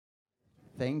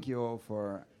thank you all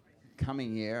for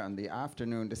coming here on the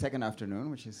afternoon, the second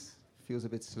afternoon, which feels a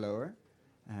bit slower.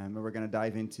 But we're going to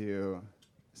dive into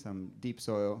some deep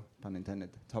soil, pun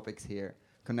intended, topics here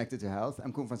connected to health.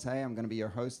 I'm Koen van Seijen. I'm going to be your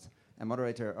host and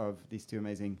moderator of these two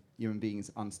amazing human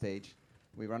beings on stage.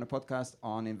 We run a podcast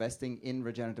on investing in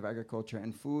regenerative agriculture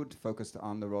and food, focused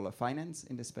on the role of finance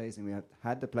in this space, and we have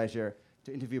had the pleasure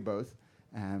to interview both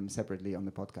separately on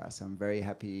the podcast. So I'm very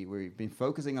happy. We've been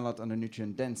focusing a lot on the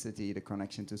nutrient density, the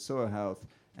connection to soil health,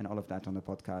 and all of that on the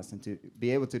podcast. And to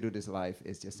be able to do this live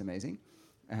is just amazing.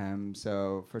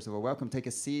 So first of all, welcome. Take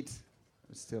a seat.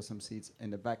 There's still some seats in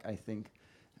the back, I think.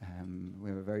 We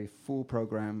have a very full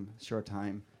program, short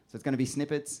time. So it's going to be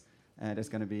snippets. There's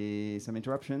going to be some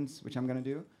interruptions, which I'm going to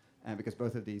do, because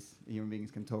both of these human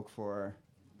beings can talk for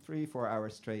 3-4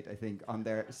 hours straight, I think, on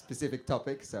their specific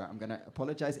topic. So I'm going to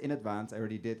apologize in advance. I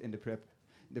already did in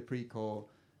the pre-call,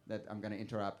 that I'm going to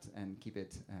interrupt and keep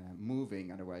it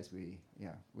moving. Otherwise, we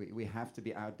have to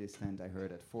be out this tent, I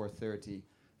heard, at 4:30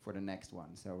 for the next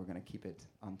one. So we're going to keep it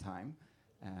on time.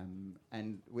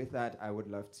 And with that, I would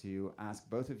love to ask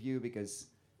both of you, because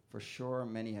for sure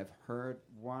many have heard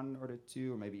one or the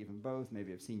two, or maybe even both.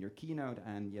 Maybe have seen your keynote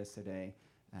and yesterday.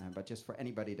 But just for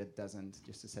anybody that doesn't,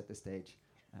 just to set the stage,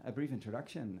 a brief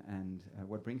introduction and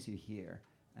what brings you here.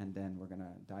 And then we're going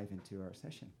to dive into our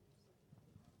session.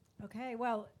 Okay,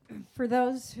 well, for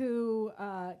those who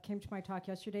came to my talk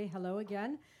yesterday, hello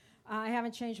again. I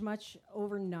haven't changed much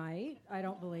overnight, I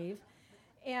don't believe.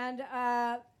 And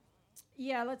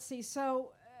let's see.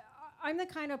 So I'm the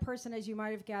kind of person, as you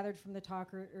might have gathered from the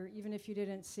talk, or even if you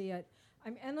didn't see it,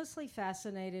 I'm endlessly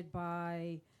fascinated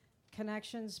by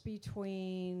connections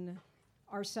between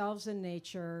ourselves and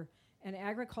nature and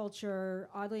agriculture.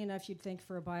 Oddly enough, you'd think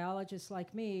for a biologist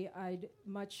like me, I'd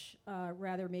much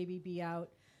rather maybe be out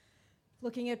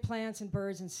looking at plants and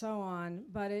birds and so on.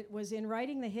 But it was in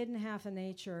writing The Hidden Half of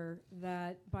Nature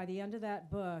that by the end of that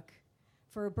book,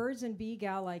 for a birds and bee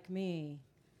gal like me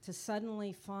to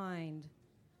suddenly find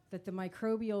that the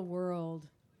microbial world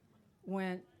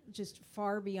went just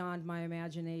far beyond my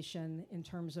imagination in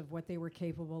terms of what they were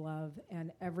capable of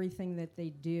and everything that they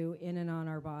do in and on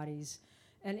our bodies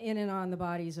and in and on the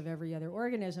bodies of every other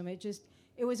organism. It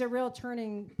was a real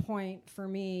turning point for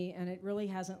me, and it really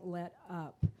hasn't let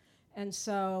up. And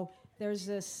so there's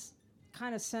this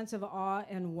kind of sense of awe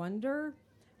and wonder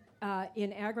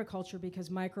in agriculture, because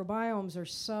microbiomes are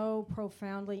so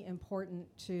profoundly important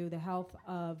to the health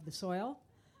of the soil,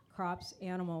 crops,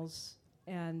 animals,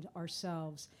 and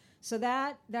ourselves. So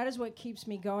that is what keeps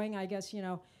me going. I guess,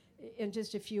 in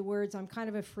just a few words, I'm kind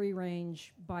of a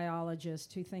free-range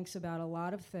biologist who thinks about a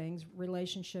lot of things.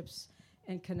 Relationships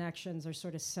and connections are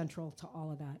sort of central to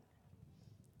all of that.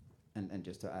 And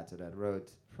just to add to that,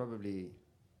 wrote probably,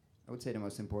 I would say, the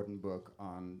most important book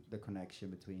on the connection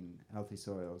between healthy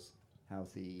soils,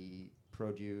 healthy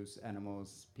produce,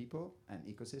 animals, people, and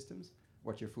ecosystems.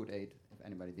 What Your Food Ate. If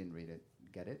anybody didn't read it,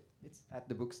 get it. It's at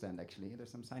the bookstand, actually. There's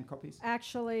some signed copies.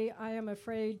 Actually, I am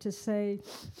afraid to say,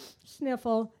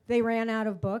 sniffle, they ran out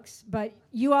of books, but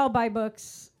you all buy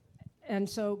books, and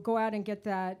so go out and get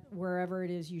that wherever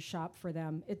it is you shop for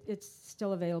them. It's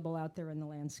still available out there in the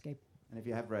landscape. And if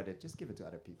you have read it, just give it to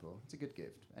other people. It's a good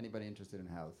gift. Anybody interested in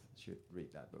health should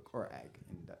read that book, or ag,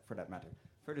 for that matter.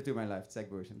 Further to my left, Zeg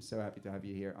Bush. I'm so happy to have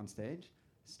you here on stage,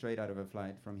 straight out of a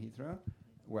flight from Heathrow.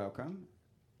 Welcome.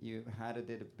 You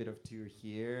did a bit of tour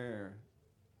here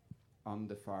on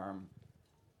the farm.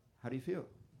 How do you feel?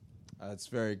 It's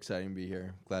very exciting to be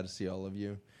here. Glad to see all of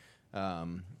you.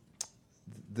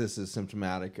 This is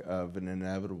symptomatic of an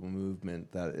inevitable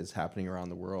movement that is happening around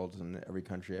the world in every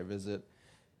country I visit.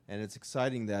 And it's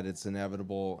exciting that it's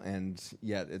inevitable, and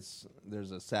yet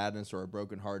there's a sadness or a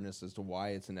brokenheartedness as to why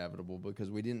it's inevitable, because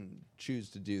we didn't choose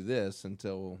to do this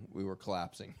until we were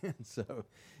collapsing. So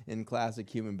in classic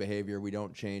human behavior, we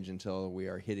don't change until we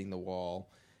are hitting the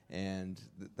wall, and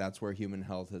that's where human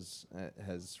health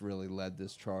has really led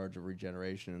this charge of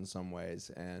regeneration in some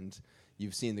ways. And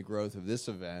you've seen the growth of this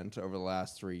event over the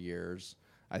last 3 years,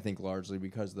 I think largely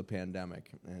because of the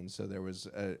pandemic. And so there was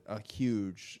a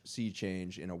huge sea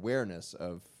change in awareness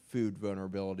of food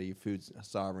vulnerability, food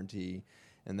sovereignty,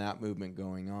 and that movement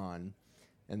going on.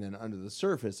 And then under the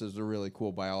surface is a really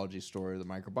cool biology story of the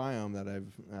microbiome that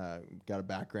I've got a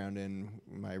background in.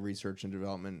 My research and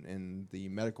development in the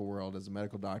medical world as a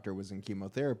medical doctor was in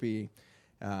chemotherapy.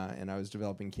 And I was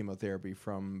developing chemotherapy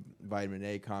from vitamin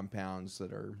A compounds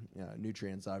that are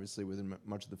nutrients, obviously, within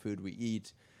much of the food we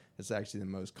eat. It's actually the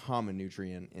most common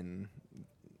nutrient in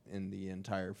the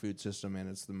entire food system, and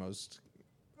it's the most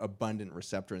abundant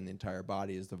receptor in the entire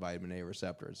body is the vitamin A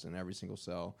receptors in every single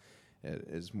cell. it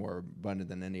is more abundant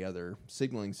than any other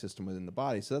signaling system within the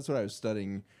body. So that's what I was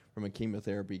studying from a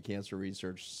chemotherapy cancer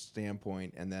research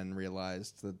standpoint, and then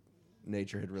realized that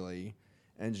nature had really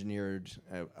engineered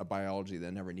a biology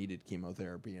that never needed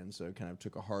chemotherapy, and so it kind of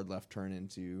took a hard left turn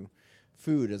into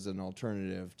food as an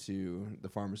alternative to the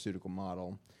pharmaceutical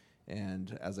model.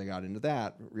 And as I got into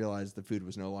that, realized the food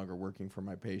was no longer working for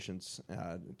my patients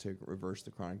to reverse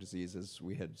the chronic disease as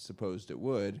we had supposed it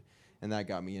would. And that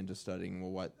got me into studying,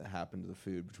 well, what happened to the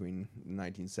food between the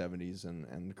 1970s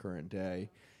and the current day.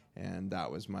 And that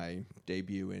was my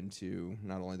debut into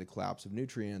not only the collapse of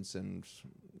nutrients and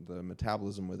the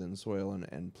metabolism within soil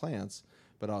and plants,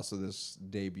 but also this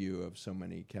debut of so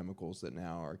many chemicals that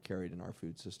now are carried in our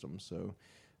food system. So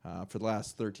for the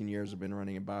last 13 years, I've been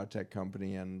running a biotech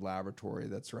company and laboratory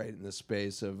that's right in the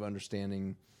space of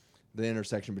understanding the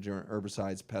intersection between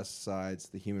herbicides,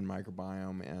 pesticides, the human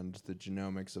microbiome, and the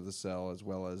genomics of the cell, as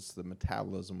well as the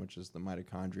metabolism, which is the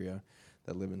mitochondria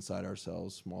that live inside our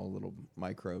cells, small little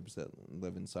microbes that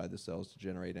live inside the cells to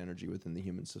generate energy within the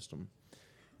human system.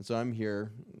 And so I'm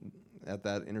here at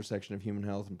that intersection of human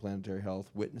health and planetary health,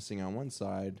 witnessing on one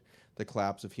side the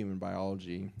collapse of human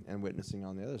biology, and witnessing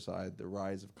on the other side the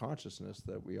rise of consciousness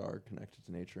that we are connected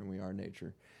to nature and we are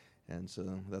nature. And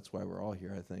so that's why we're all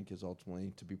here, I think, is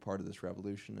ultimately to be part of this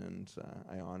revolution. And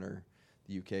I honor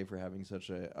the UK for having such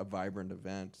a vibrant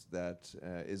event that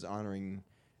is honoring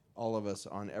all of us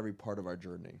on every part of our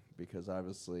journey, because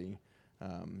obviously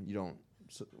you don't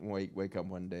wake up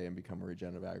one day and become a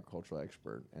regenerative agricultural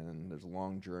expert. And there's a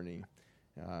long journey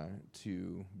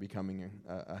to becoming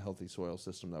a healthy soil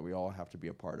system that we all have to be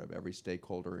a part of. Every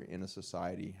stakeholder in a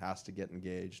society has to get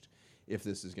engaged if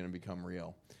this is going to become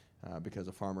real. Because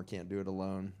a farmer can't do it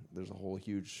alone. There's a whole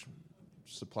huge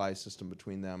supply system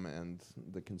between them and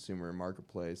the consumer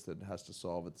marketplace that has to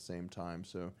solve at the same time.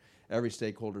 So every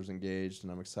stakeholder's engaged,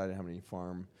 and I'm excited how many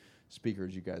farm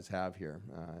speakers you guys have here.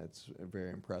 It's very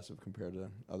impressive compared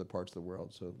to other parts of the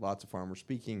world. So lots of farmers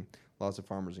speaking, lots of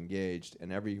farmers engaged,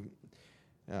 and every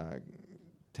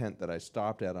tent that I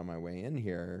stopped at on my way in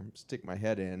here, stick my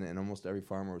head in, and almost every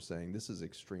farmer was saying, this is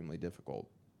extremely difficult.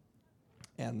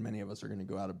 And many of us are going to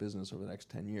go out of business over the next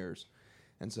 10 years.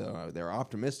 And so they're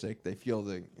optimistic, they feel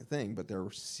the thing, but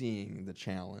they're seeing the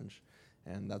challenge.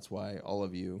 And that's why all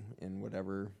of you, in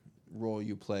whatever role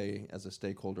you play as a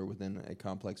stakeholder within a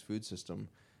complex food system,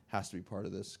 has to be part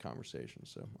of this conversation.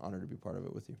 So honored to be part of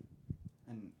it with you.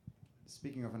 And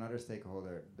speaking of another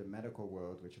stakeholder, the medical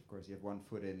world, which of course you have one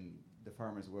foot in the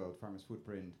farmer's world, farmer's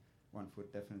footprint, one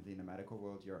foot definitely in the medical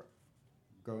world. You're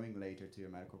going later to a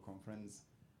medical conference.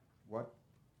 What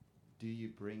do you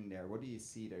bring there? What do you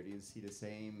see there? Do you see the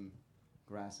same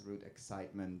grassroots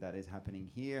excitement that is happening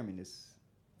here? I mean, this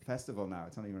festival now,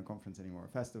 it's not even a conference anymore. A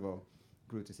festival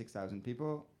grew to 6,000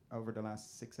 people over the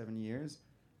last 6-7 years.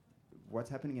 What's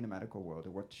happening in the medical world?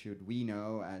 Or what should we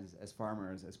know as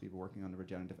farmers, as people working on the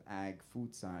regenerative ag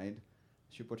food side?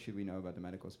 What should we know about the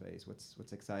medical space?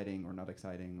 What's exciting or not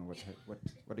exciting? Or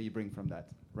what do you bring from that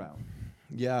realm?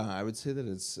 Yeah, I would say that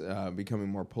it's becoming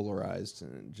more polarized,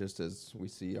 just as we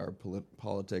see our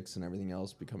politics and everything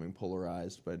else becoming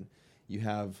polarized. But you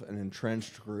have an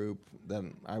entrenched group that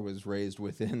I was raised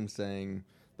within saying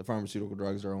the pharmaceutical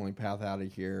drugs are only path out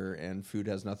of here and food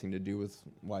has nothing to do with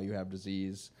why you have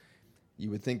disease. You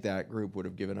would think that group would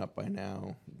have given up by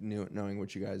now, knowing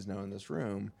what you guys know in this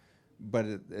room. But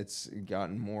it's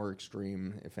gotten more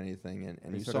extreme, if anything,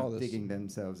 and you saw this. Digging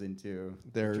themselves into.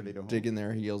 They're digging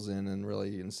their heels in and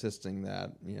really insisting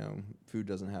that food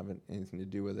doesn't have anything to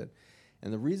do with it,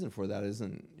 and the reason for that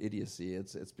isn't idiocy.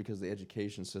 It's because the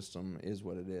education system is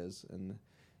what it is, and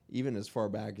even as far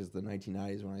back as the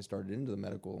 1990s when I started into the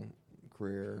medical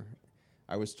career,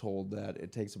 I was told that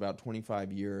it takes about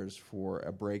 25 years for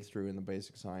a breakthrough in the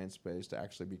basic science space to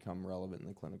actually become relevant in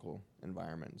the clinical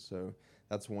environment. So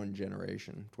that's one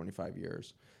generation, 25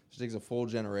 years. So it takes a full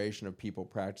generation of people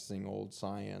practicing old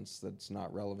science that's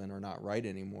not relevant or not right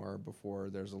anymore before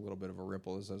there's a little bit of a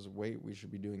ripple that says, wait, we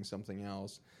should be doing something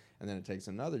else. And then it takes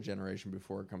another generation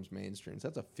before it comes mainstream. So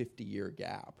that's a 50-year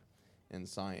gap in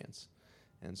science.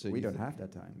 And so we don't have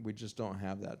that time. We just don't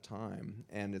have that time.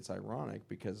 And it's ironic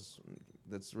because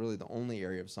that's really the only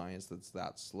area of science that's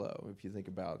that slow. If you think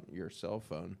about your cell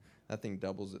phone, that thing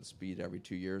doubles its speed every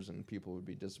 2 years, and people would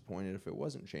be disappointed if it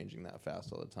wasn't changing that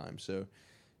fast all the time. So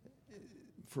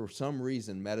for some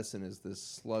reason, medicine is this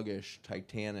sluggish,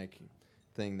 titanic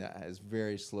thing that is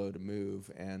very slow to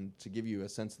move. And to give you a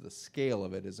sense of the scale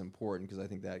of it is important, because I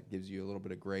think that gives you a little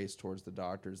bit of grace towards the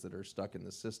doctors that are stuck in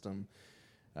the system.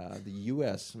 The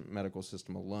U.S. medical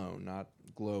system alone, not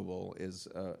global, is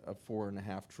a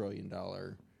 $4.5 trillion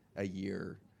a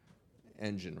year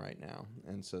engine right now.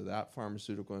 And so that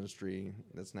pharmaceutical industry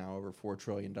that's now over $4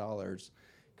 trillion,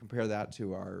 compare that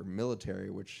to our military,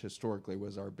 which historically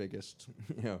was our biggest,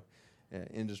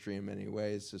 industry in many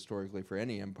ways, historically for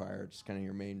any empire. It's kind of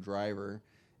your main driver.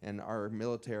 And our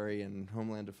military and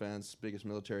Homeland Defense, biggest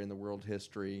military in the world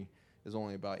history, is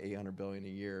only about $800 billion a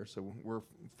year. So we're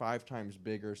 5 times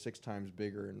bigger, 6 times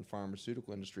bigger in the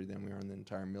pharmaceutical industry than we are in the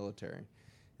entire military.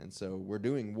 And so we're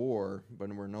doing war,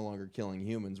 but we're no longer killing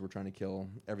humans. We're trying to kill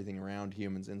everything around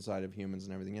humans, inside of humans,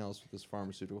 and everything else with this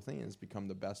pharmaceutical thing. And it's become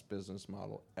the best business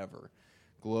model ever.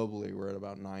 Globally, we're at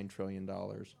about $9 trillion.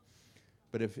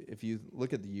 But if you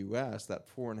look at the U.S., that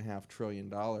 $4.5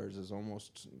 trillion is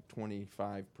almost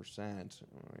 25%,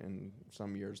 in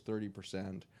some years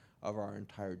 30%, of our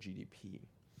entire GDP.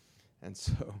 And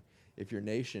so if your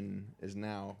nation is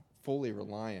now fully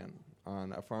reliant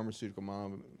on a pharmaceutical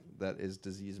model that is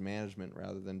disease management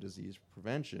rather than disease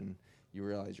prevention, you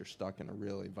realize you're stuck in a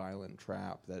really violent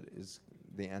trap that is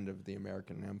the end of the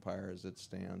American empire as it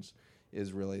stands,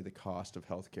 is really the cost of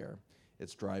healthcare.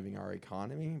 It's driving our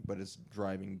economy, but it's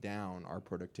driving down our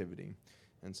productivity.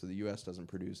 And so the U.S. doesn't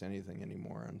produce anything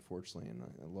anymore, unfortunately, in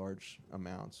large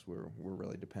amounts. We're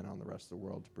really dependent on the rest of the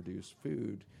world to produce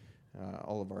food.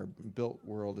 All of our built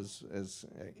world is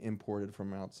imported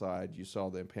from outside. You saw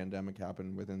the pandemic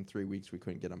happen. Within 3 weeks, we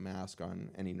couldn't get a mask on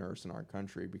any nurse in our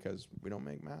country because we don't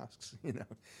make masks,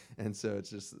 And so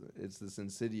it's this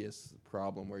insidious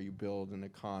problem where you build an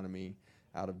economy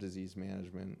out of disease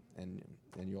management and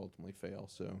you ultimately fail.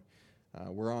 So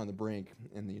we're on the brink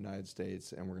in the United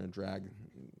States, and we're going to drag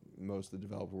most of the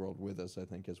developed world with us, I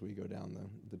think, as we go down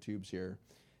the tubes here.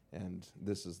 And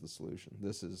this is the solution.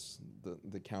 This is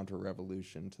the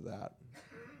counter-revolution to that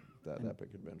epic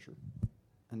adventure.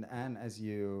 And Anne,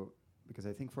 because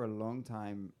I think for a long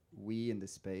time, we in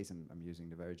this space, and I'm using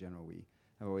the very general we,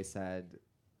 have always said,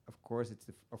 of course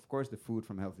the food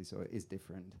from healthy soil is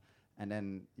different. And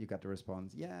then you got the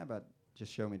response, yeah, but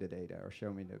just show me the data or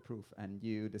show me the proof. And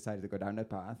you decided to go down that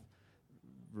path,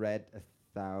 read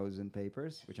 1,000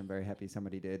 papers, which I'm very happy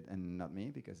somebody did and not me,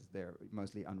 because they're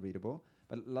mostly unreadable.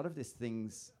 But a lot of these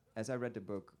things, as I read the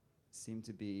book, seem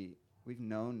to be, we've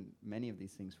known many of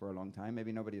these things for a long time.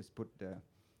 Maybe nobody has put the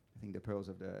pearls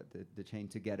of the chain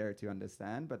together to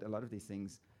understand, but a lot of these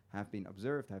things have been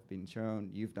observed, have been shown.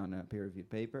 You've done a peer-reviewed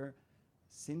paper.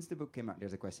 Since the book came out,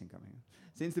 there's a question coming.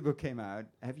 Since the book came out,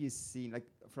 have you seen,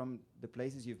 from the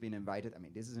places you've been invited,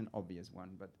 this is an obvious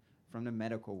one, but from the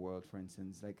medical world, for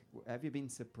instance, have you been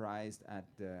surprised at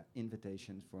the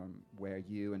invitations from where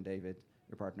you and David,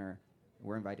 your partner,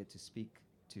 were invited to speak,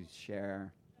 to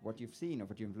share what you've seen or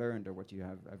what you've learned or what you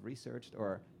have researched,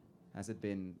 or has it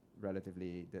been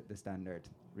relatively the standard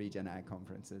Regen Ag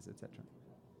conferences, etc.?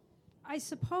 I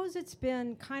suppose it's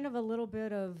been kind of a little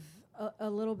bit of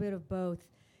both.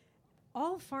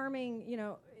 All farming,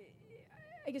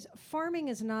 I guess farming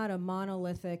is not a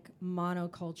monolithic,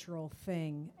 monocultural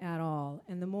thing at all.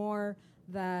 And the more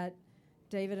that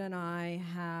David and I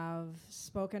have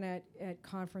spoken at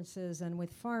conferences and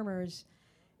with farmers,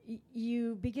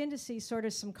 you begin to see sort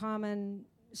of some common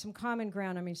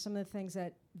ground. Some of the things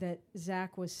that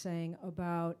Zach was saying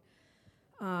about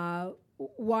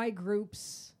why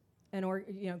groups and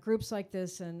groups like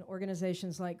this and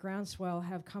organizations like Groundswell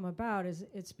have come about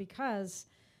it's because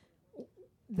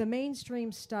the mainstream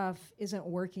stuff isn't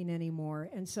working anymore.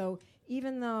 And so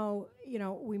even though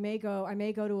I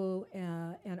may go to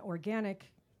an organic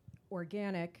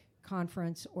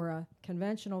conference or a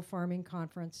conventional farming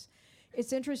conference,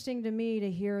 it's interesting to me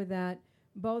to hear that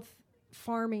both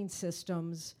farming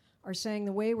systems are saying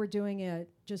the way we're doing it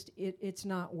it's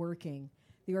not working.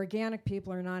 The organic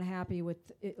people are not happy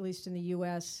with, at least in the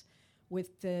U.S.,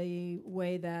 with the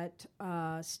way that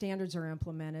standards are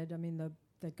implemented.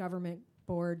 The government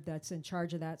board that's in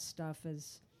charge of that stuff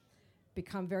has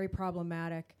become very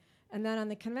problematic. And then on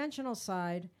the conventional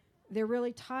side, they're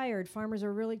really tired. Farmers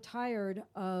are really tired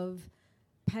of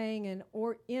paying an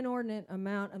inordinate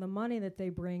amount of the money that they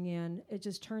bring in. It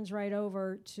just turns right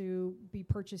over to be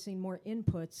purchasing more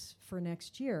inputs for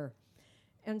next year.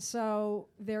 And so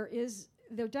there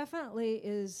definitely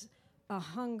is a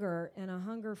hunger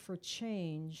for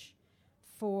change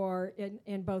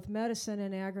in both medicine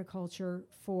and agriculture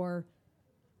for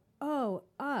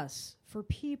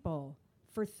people,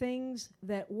 for things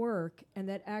that work and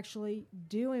that actually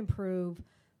do improve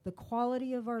the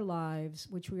quality of our lives,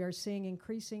 which we are seeing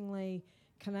increasingly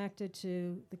connected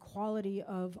to the quality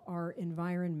of our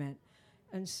environment.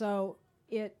 And so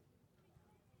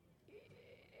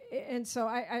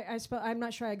I'm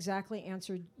not sure I exactly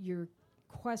answered your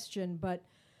question, but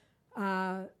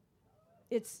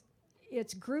it's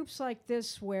groups like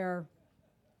this where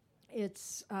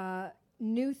It's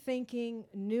new thinking,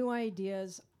 new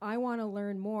ideas. I want to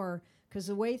learn more because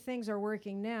the way things are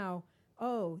working now,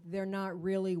 they're not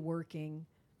really working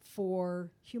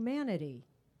for humanity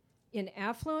in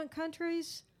affluent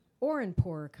countries or in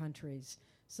poorer countries.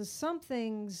 So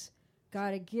something's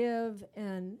got to give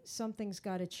and something's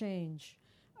got to change.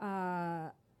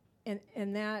 And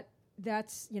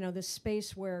that's, the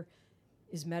space where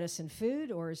is medicine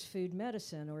food or is food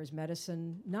medicine or is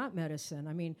medicine not medicine?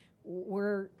 I mean,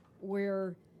 we're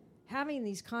having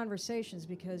these conversations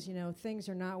because, things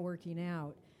are not working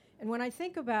out. And when I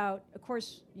think about, of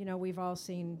course, we've all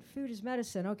seen food is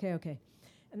medicine. Okay.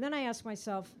 And then I ask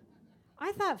myself,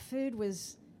 I thought food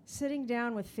was sitting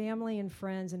down with family and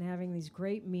friends and having these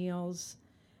great meals.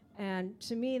 And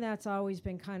to me, that's always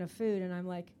been kind of food. And I'm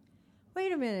like,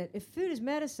 wait a minute, if food is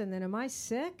medicine, then am I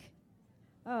sick?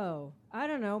 Oh, I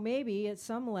don't know, maybe at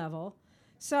some level.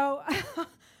 So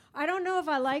I don't know if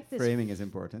I like this. Framing is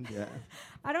important, yeah.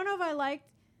 I don't know if I like,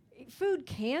 food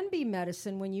can be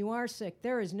medicine when you are sick.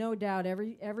 There is no doubt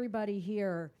everybody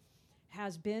here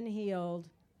has been healed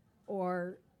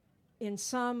or in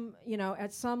some,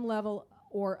 at some level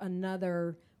or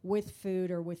another with food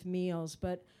or with meals.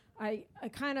 But I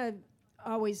kind of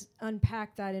always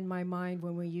unpack that in my mind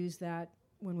when we use that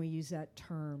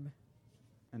term.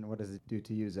 And what does it do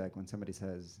to you, Zach, when somebody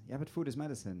says, yeah, but food is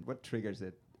medicine? What triggers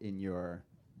it in your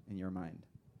mind?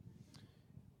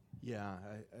 Yeah,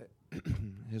 I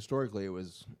historically it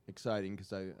was exciting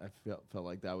because I felt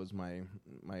like that was my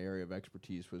area of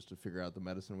expertise, was to figure out the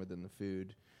medicine within the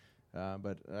food.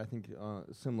 But I think a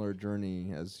similar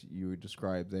journey as you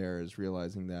described there is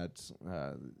realizing that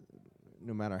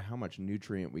no matter how much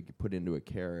nutrient we could put into a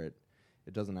carrot,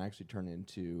 it doesn't actually turn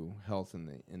into health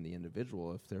in the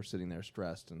individual if they're sitting there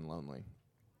stressed and lonely.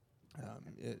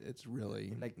 It's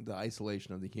really like the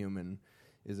isolation of the human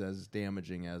is as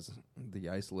damaging as the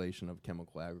isolation of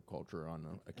chemical agriculture on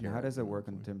a carrot. And how does it work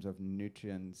in terms of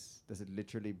nutrients? Does it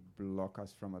literally block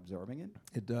us from absorbing it?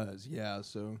 It does, yeah.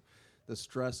 So the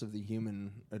stress of the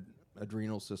human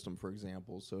adrenal system, for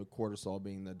example, so cortisol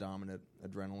being the dominant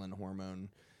adrenaline hormone,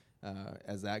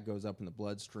 as that goes up in the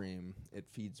bloodstream, it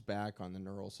feeds back on the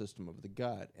neural system of the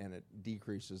gut, and it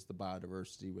decreases the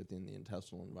biodiversity within the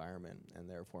intestinal environment, and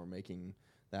therefore making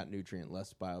that nutrient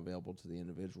less bioavailable to the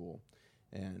individual.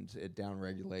 And it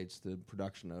downregulates the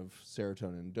production of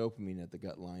serotonin and dopamine at the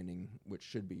gut lining, which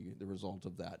should be the result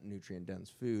of that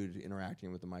nutrient-dense food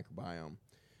interacting with the microbiome.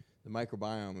 The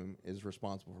microbiome is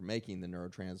responsible for making the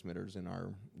neurotransmitters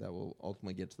that will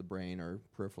ultimately get to the brain or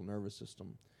peripheral nervous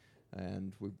system.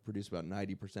 And we produce about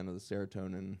 90% of the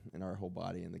serotonin in our whole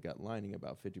body in the gut lining,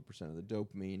 about 50% of the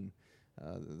dopamine.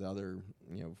 The other,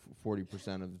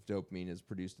 40% of dopamine is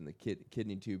produced in the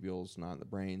kidney tubules, not in the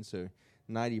brain. So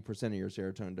 90% of your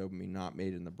serotonin, dopamine not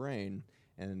made in the brain.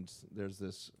 And there's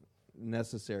this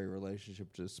necessary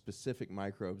relationship to specific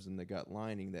microbes in the gut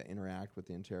lining that interact with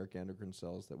the enteric endocrine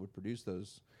cells that would produce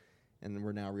those. And then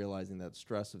we're now realizing that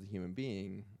stress of the human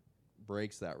being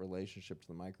breaks that relationship to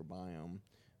the microbiome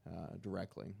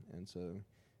directly. And so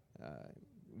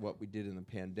what we did in the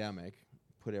pandemic,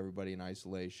 put everybody in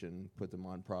isolation, put them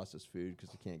on processed food because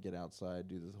they can't get outside,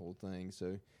 do this whole thing.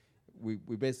 So we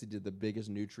basically did the biggest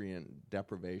nutrient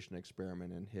deprivation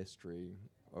experiment in history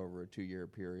over a 2-year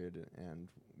period, and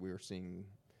we were seeing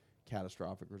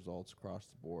catastrophic results across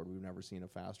the board. We've never seen a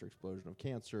faster explosion of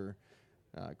cancer,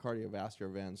 cardiovascular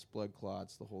events, blood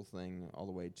clots, the whole thing, all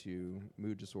the way to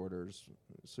mood disorders,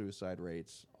 suicide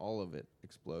rates, all of it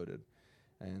exploded.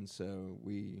 And so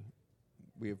we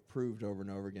have proved over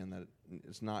and over again that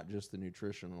it's not just the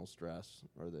nutritional stress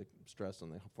or the stress on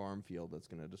the farm field that's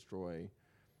going to destroy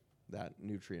that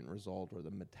nutrient result or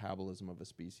the metabolism of a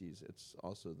species. It's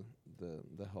also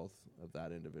the health of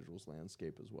that individual's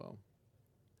landscape as well.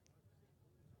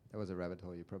 That was a rabbit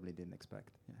hole you probably didn't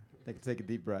expect. Yeah. Take a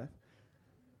deep breath.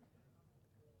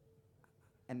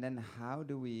 And then how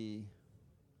do we,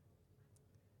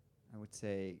 I would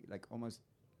say, like almost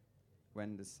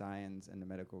when the science and the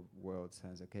medical world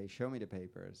says, okay, show me the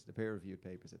papers, the peer-reviewed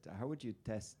papers, how would you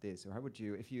test this? Or how would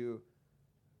you, if you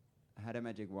had a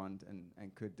magic wand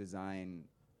and could design,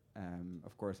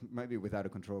 of course, maybe without a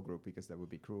control group because that would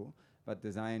be cruel, but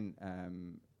design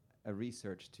a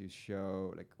research to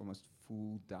show like almost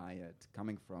full diet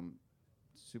coming from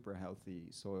super healthy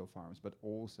soil farms, but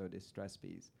also this stress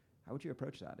bees. How would you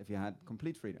approach that if you had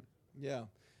complete freedom? Yeah.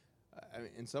 I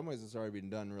mean, in some ways, it's already been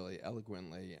done really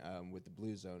eloquently with the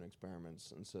blue zone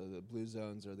experiments. And so the blue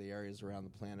zones are the areas around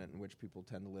the planet in which people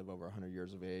tend to live over 100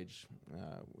 years of age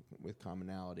with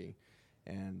commonality.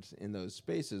 And in those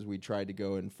spaces, we tried to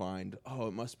go and find,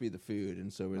 it must be the food.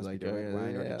 And so we're Must be like, the red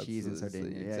wine or the cheese in it's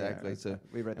Sardinia. exactly. Yeah. So,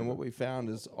 We read and what about- we found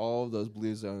is all of those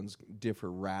blue zones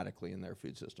differ radically in their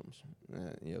food systems.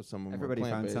 Some of them Everybody were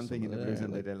found plant-based, something in some the were- blue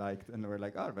zone like- that they liked, and we're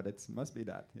like, but it must be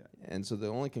that. Yeah. And so the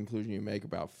only conclusion you make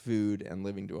about food and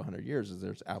living to 100 years is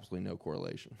there's absolutely no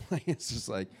correlation. Like, it's just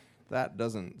like, that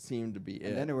doesn't seem to be it.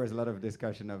 And then there was a lot of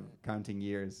discussion of counting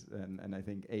years and I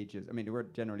think ages. I mean, they were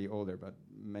generally older, but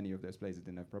many of those places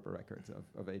didn't have proper records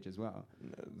of age as well.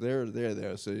 They're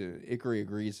there. So Ickery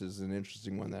agrees is an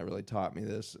interesting one that really taught me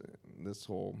this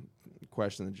whole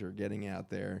question that you're getting at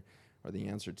there, or the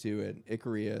answer to it.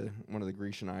 Ickeria, one of the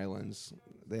Grecian islands,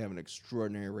 they have an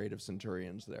extraordinary rate of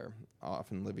centurions there,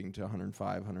 often living to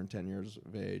 105, 110 years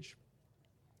of age.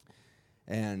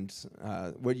 And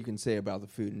what you can say about the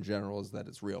food in general is that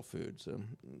it's real food. So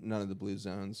none of the blue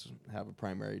zones have a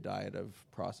primary diet of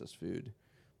processed food.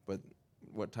 But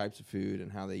what types of food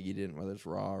and how they eat it, and whether it's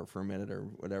raw or fermented or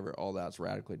whatever, all that's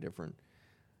radically different.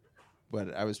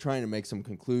 But I was trying to make some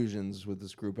conclusions with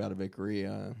this group out of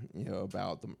Ickeria,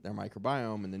 about their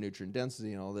microbiome and the nutrient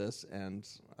density and all this. And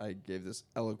I gave this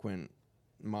eloquent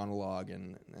monologue,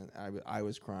 and I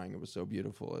was crying. It was so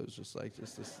beautiful. It was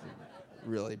just this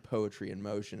really poetry in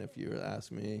motion, if you were to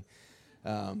ask me.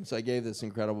 So I gave this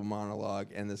incredible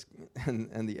monologue, and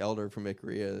the elder from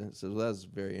Ickeria says, "Well, that's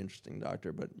very interesting,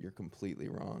 doctor, but you're completely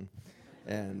wrong."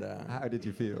 And how did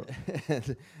you feel?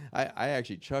 and I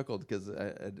actually chuckled because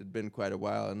it had been quite a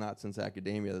while, and not since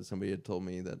academia, that somebody had told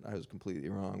me that I was completely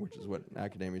wrong, which is what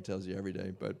academia tells you every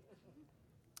day. But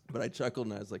I chuckled,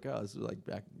 and I was like, "Oh, this is like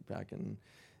back in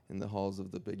the halls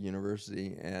of the big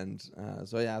university." And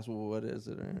so I asked, "Well, what is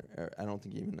it?" Or I don't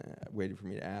think he even waited for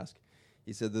me to ask.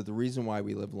 He said that the reason why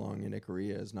we live long in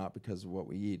Ickeria is not because of what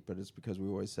we eat, but it's because we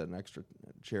always set an extra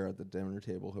chair at the dinner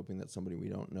table, hoping that somebody we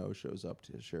don't know shows up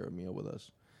to share a meal with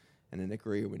us. And in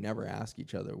Ickeria, we never ask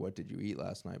each other, "What did you eat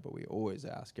last night?" But we always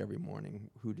ask every morning,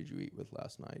 "Who did you eat with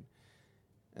last night?"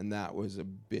 And that was a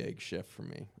big shift for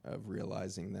me, of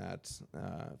realizing that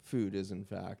food is, in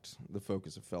fact, the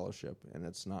focus of fellowship, and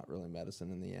it's not really medicine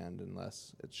in the end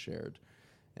unless it's shared.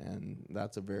 And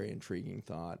that's a very intriguing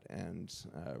thought, and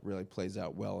really plays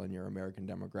out well in your American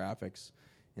demographics,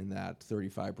 in that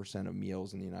 35% of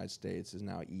meals in the United States is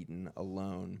now eaten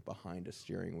alone behind a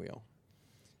steering wheel.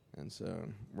 And so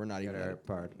we're not even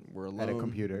we're alone. At a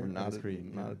computer, we're not at a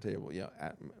screen, not a table. Yeah,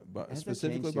 but Has that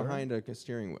specifically changed your- behind a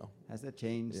steering wheel. Has that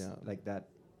changed, Yeah. like that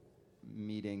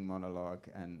meeting monologue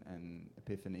and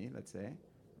epiphany, let's say,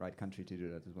 right country to do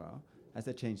that as well? Has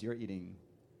that changed your eating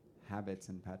habits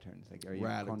and patterns? Like, are you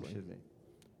consciously?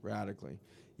 Radically,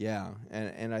 yeah,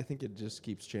 and I think it just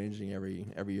keeps changing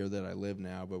every year that I live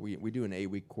now. But we do an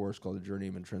 8-week course called the Journey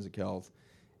of Intrinsic Health,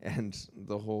 and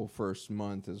the whole first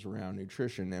month is around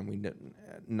nutrition. And we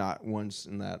not once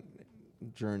in that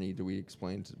journey do we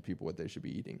explain to people what they should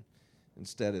be eating.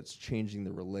 Instead, it's changing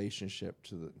the relationship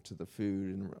to the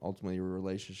food, and ultimately your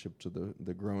relationship to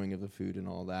the growing of the food and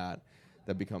all that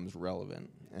becomes relevant.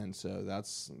 And so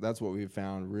that's what we've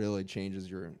found really changes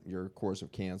your course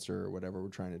of cancer or whatever we're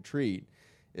trying to treat,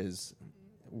 is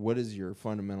what is your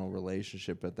fundamental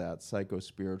relationship at that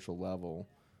psycho-spiritual level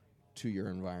to your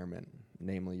environment,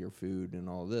 namely your food and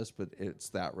all this, but it's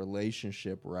that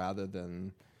relationship rather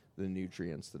than the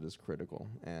nutrients that is critical.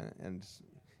 And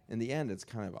in the end, it's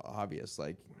kind of obvious,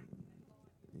 like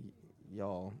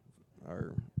y'all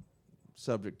are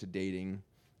subject to dating.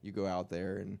 You go out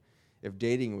there, and if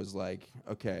dating was like,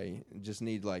 okay, just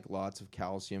need like lots of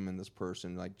calcium in this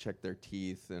person, like check their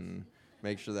teeth and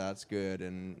make sure that's good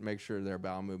and make sure their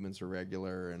bowel movements are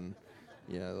regular, and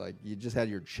like you just had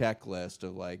your checklist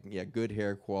of like, good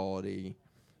hair quality,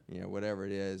 whatever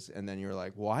it is, and then you're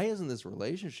like, why isn't this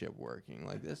relationship working?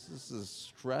 Like this is a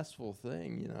stressful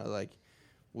thing, like,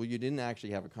 well, you didn't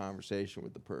actually have a conversation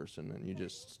with the person, and you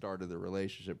just started the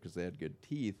relationship because they had good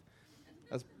teeth.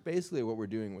 That's basically what we're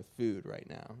doing with food right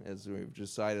now, is we've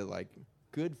decided like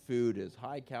good food is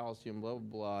high calcium, blah, blah,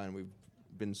 blah, and we've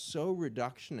been so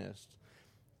reductionist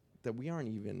that we aren't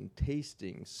even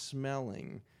tasting,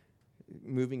 smelling,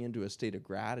 moving into a state of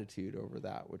gratitude over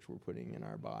that which we're putting in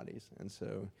our bodies. And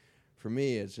so for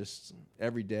me, it's just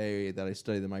every day that I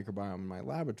study the microbiome in my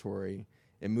laboratory,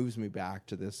 it moves me back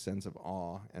to this sense of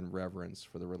awe and reverence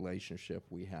for the relationship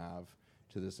we have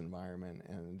to this environment,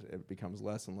 and it becomes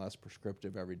less and less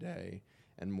prescriptive every day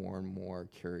and more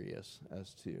curious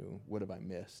as to what have I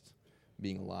missed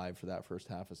being alive for that first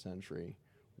half a century.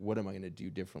 What am I going to do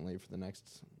differently for the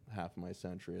next half of my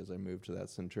century as I move to that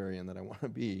centurion that I want to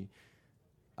be?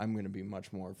 I'm going to be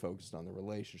much more focused on the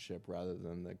relationship rather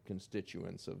than the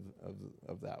constituents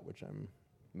of that which I'm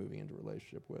moving into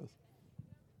relationship with.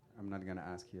 I'm not going to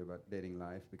ask you about dating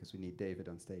life because we need David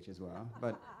on stage as well.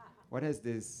 But what has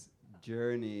this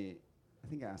journey, I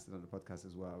think I asked it on the podcast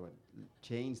as well, what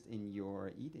changed in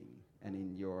your eating and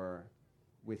in your,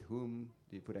 with whom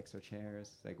do you put extra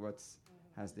chairs? Like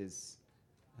has this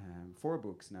 4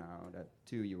 books now that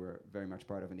 2 you were very much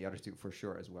part of and the other 2 for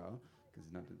sure as well,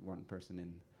 because not that one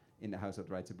person in the household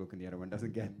writes a book and the other one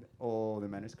doesn't get all the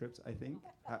manuscripts, I think.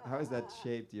 How has that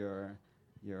shaped your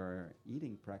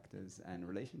eating practice and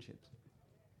relationships?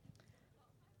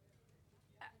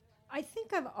 I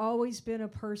think I've always been a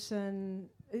person,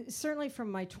 certainly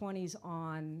from my 20s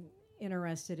on,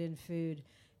 interested in food.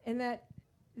 And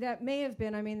that may have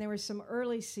been, I mean, there were some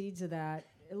early seeds of that,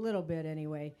 a little bit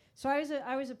anyway. So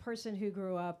I was a person who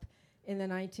grew up in the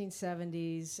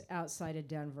 1970s outside of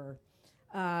Denver,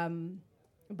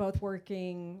 both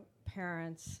working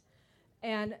parents.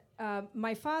 And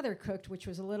my father cooked, which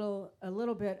was a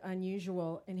little bit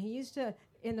unusual. And he used to,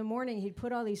 in the morning, he'd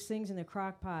put all these things in the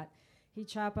crock pot. He'd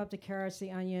chop up the carrots,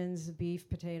 the onions, the beef,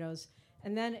 potatoes,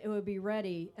 and then it would be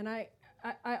ready. And I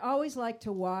always liked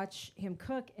to watch him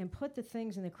cook and put the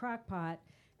things in the crock pot.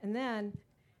 And then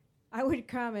I would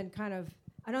come and kind of,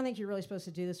 I don't think you're really supposed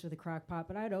to do this with a crock pot,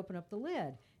 but I'd open up the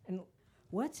lid. And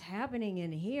what's happening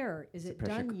in here? Is it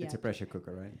done yet? It's a pressure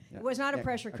cooker, right? Yeah. It was not a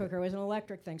pressure cooker. It was an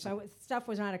electric thing. So stuff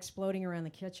was not exploding around the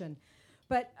kitchen.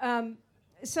 But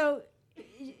so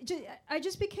I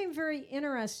just became very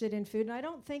interested in food. And I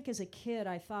don't think as a kid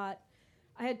I thought,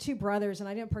 I had 2 brothers and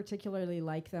I didn't particularly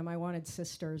like them. I wanted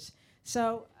sisters.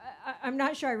 So I'm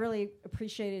not sure I really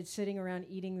appreciated sitting around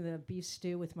eating the beef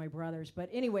stew with my brothers. But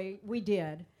anyway, we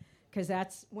did, because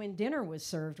that's when dinner was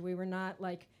served. We were not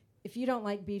like, if you don't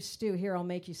like beef stew, here, I'll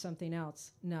make you something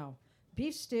else. No.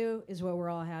 Beef stew is what we're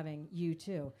all having, you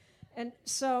too. And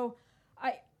so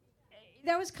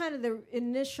that was kind of the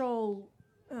initial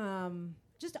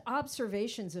just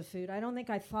observations of food. I don't think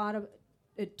I thought of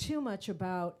it too much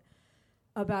about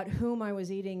whom I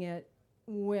was eating it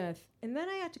with. And then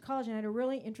I got to college and I had a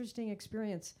really interesting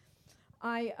experience.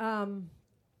 My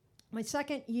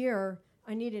second year,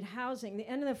 I needed housing. The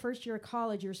end of the first year of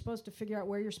college, you're supposed to figure out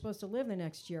where you're supposed to live the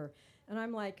next year. And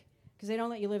I'm like, because they don't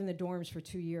let you live in the dorms for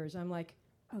 2 years. I'm like,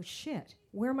 oh shit,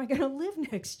 where am I going to live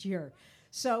next year?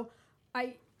 So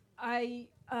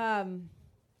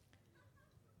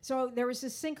so there was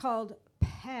this thing called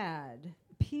PAD,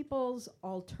 People's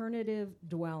Alternative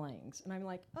Dwellings. And I'm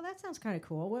like, oh, that sounds kind of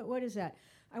cool. What is that?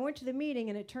 I went to the meeting,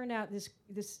 and it turned out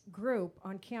this group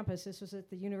on campus, this was at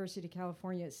the University of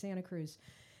California at Santa Cruz,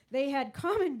 they had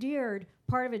commandeered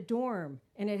part of a dorm,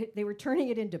 and they were turning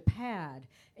it into PAD,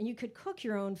 and you could cook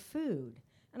your own food.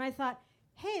 And I thought,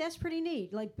 hey, that's pretty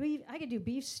neat. Like, I could do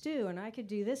beef stew, and I could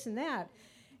do this and that.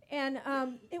 And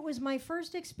it was my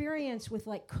first experience with,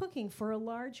 like, cooking for a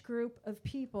large group of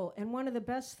people. And one of the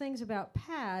best things about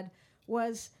PAD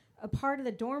was a part of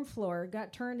the dorm floor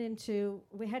got turned into,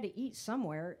 we had to eat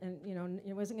somewhere, and, you know,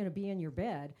 it wasn't going to be in your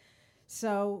bed.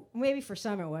 So maybe for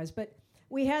some it was, but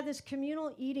we had this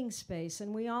communal eating space,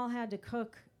 and we all had to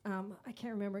cook, I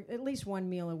can't remember, at least one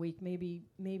meal a week, maybe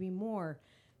more.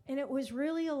 And it was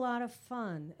really a lot of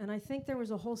fun. And I think there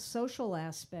was a whole social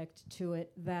aspect to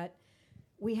it that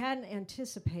we hadn't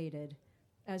anticipated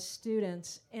as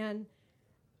students. And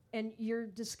your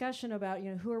discussion about,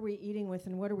 you know, who are we eating with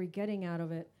and what are we getting out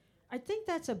of it, I think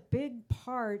that's a big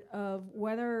part of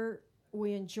whether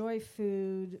we enjoy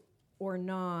food or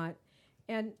not.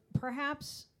 And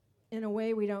perhaps in a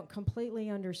way we don't completely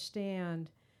understand,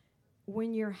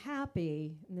 when you're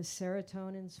happy and the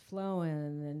serotonin's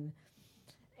flowing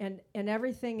and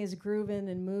everything is grooving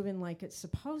and moving like it's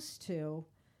supposed to,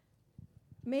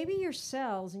 maybe your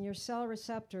cells and your cell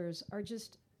receptors are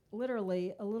just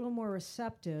literally a little more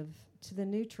receptive to the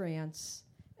nutrients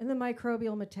and the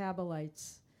microbial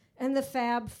metabolites and the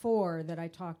Fab Four that I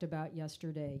talked about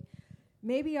yesterday.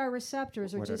 Maybe our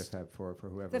receptors are just... What are the Fab Four for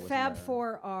whoever The Fab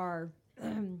Four are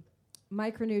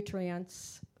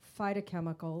micronutrients,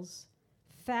 phytochemicals,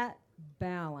 fat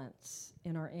balance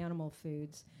in our animal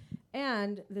foods,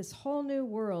 and this whole new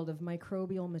world of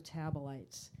microbial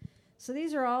metabolites. So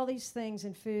these are all these things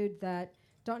in food that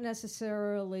don't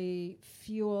necessarily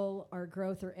fuel our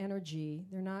growth or energy.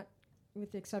 They're not,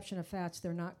 with the exception of fats,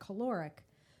 they're not caloric.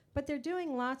 But they're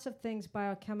doing lots of things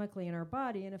biochemically in our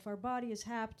body, and if our body is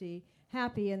happy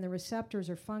and the receptors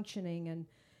are functioning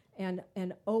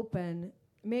and open,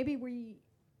 maybe we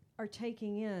are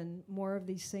taking in more of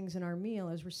these things in our meal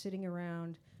as we're sitting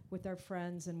around with our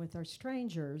friends and with our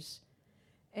strangers.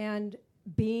 And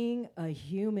being a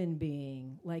human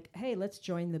being, like, hey, let's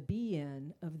join the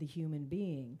be-in of the human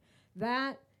being.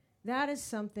 That is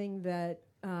something that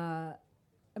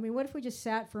I mean, what if we just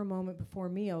sat for a moment before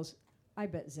meals? I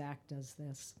bet Zach does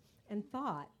this. And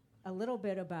thought a little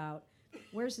bit about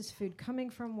where's this food coming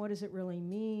from? What does it really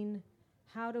mean?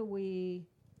 How do we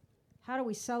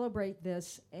celebrate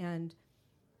this and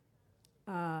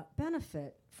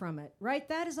benefit from it, right?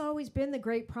 That has always been the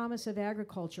great promise of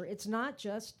agriculture. It's not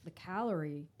just the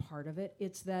calorie part of it.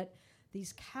 It's that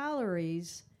these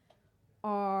calories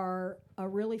are a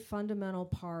really fundamental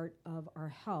part of our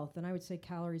health. And I would say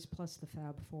calories plus the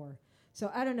Fab4.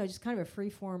 So I don't know, just kind of a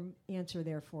free-form answer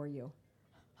there for you.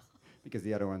 Because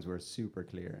the other ones were super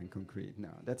clear and concrete.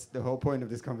 No, that's the whole point of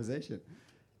this conversation.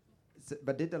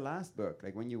 But did the last book,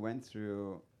 like when you went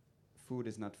through food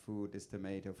is not food, this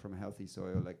tomato from healthy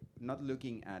soil, like not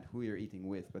looking at who you're eating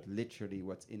with, but literally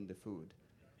what's in the food.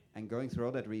 And going through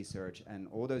all that research and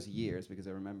all those years, because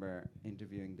I remember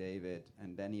interviewing David,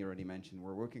 and then he already mentioned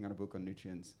we're working on a book on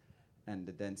nutrients and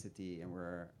the density,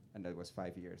 and that was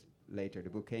 5 years later the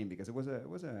book came, because it was a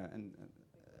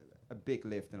big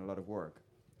lift and a lot of work.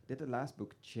 Did the last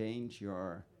book change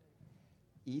your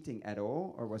eating at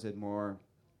all, or was it more,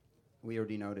 we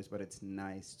already know this, but it's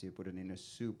nice to put it in a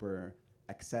super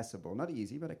accessible, not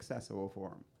easy, but accessible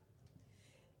form?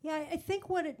 Yeah, I think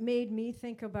what it made me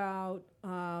think about,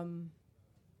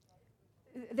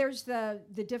 there's the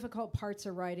difficult parts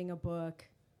of writing a book.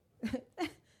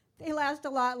 They last a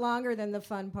lot longer than the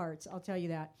fun parts, I'll tell you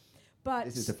that. But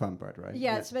this is the fun part, right?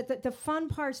 Yes, yeah. But the fun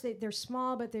parts, they're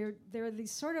small, but they're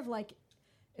these sort of like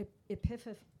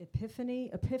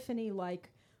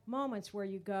epiphany-like moments where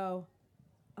you go,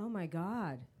 oh my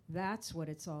God, that's what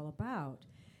it's all about.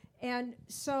 And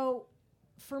so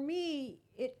for me,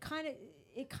 it kind of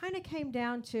came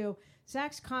down to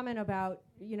Zach's comment about,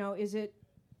 is it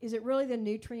really the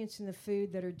nutrients in the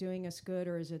food that are doing us good,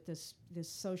 or is it this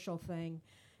social thing?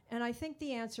 And I think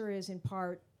the answer is, in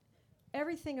part,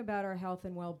 everything about our health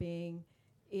and well-being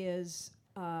is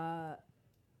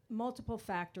multiple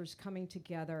factors coming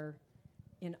together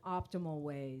in optimal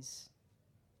ways.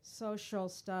 Social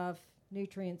stuff,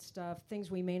 nutrient stuff,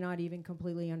 things we may not even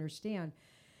completely understand.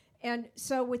 And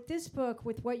so with this book,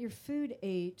 with What Your Food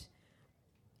Ate,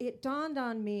 it dawned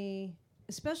on me,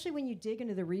 especially when you dig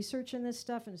into the research in this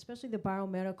stuff, and especially the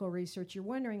biomedical research, you're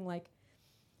wondering, like,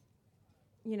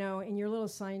 in your little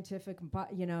scientific,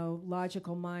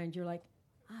 logical mind, you're like,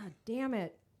 damn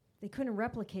it, they couldn't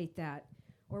replicate that.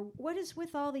 Or what is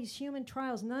with all these human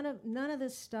trials? None of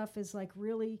this stuff is like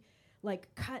really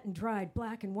like cut and dried,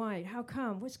 black and white. How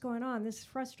come? What's going on? This is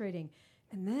frustrating.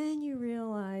 And then you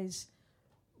realize,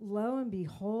 lo and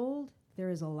behold,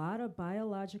 there is a lot of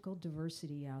biological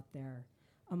diversity out there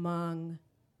among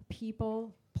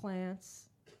people, plants,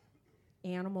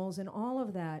 animals, and all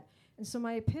of that. And so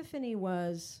my epiphany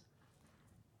was,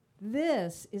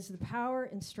 this is the power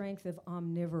and strength of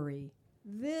omnivory.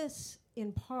 This,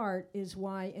 in part, is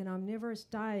why an omnivorous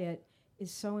diet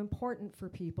is so important for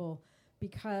people,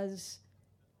 because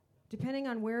depending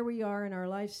on where we are in our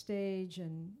life stage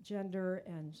and gender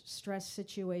and stress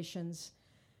situations,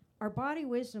 our body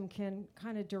wisdom can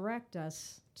kind of direct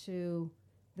us to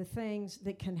the things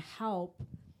that can help,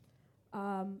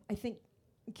 I think,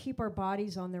 keep our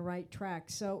bodies on the right track.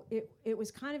 So it was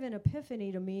kind of an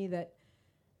epiphany to me that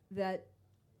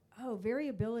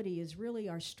variability is really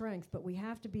our strength, but we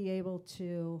have to be able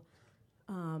to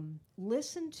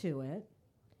listen to it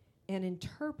and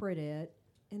interpret it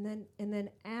and then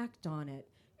act on it.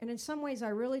 And in some ways, I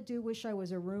really do wish I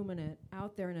was a ruminant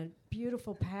out there in a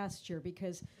beautiful pasture,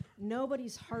 because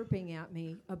nobody's harping at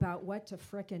me about what to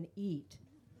frickin' eat,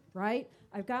 right?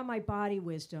 I've got my body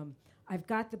wisdom. I've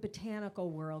got the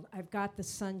botanical world. I've got the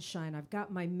sunshine. I've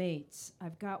got my mates.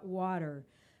 I've got water.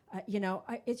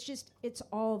 It's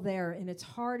all there. And it's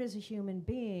hard as a human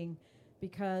being,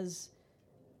 because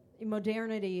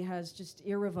modernity has just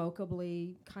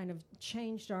irrevocably kind of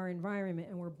changed our environment,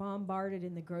 and we're bombarded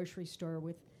in the grocery store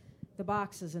with the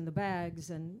boxes and the bags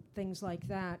and things like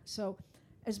that. So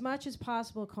as much as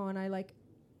possible, Cohen, I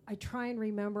try and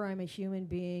remember I'm a human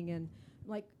being, and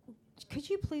like, could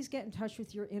you please get in touch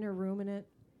with your inner ruminant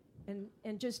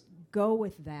and just go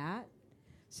with that?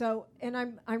 So, and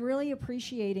I'm really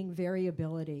appreciating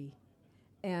variability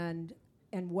and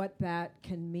what that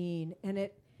can mean. And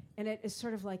it is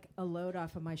sort of like a load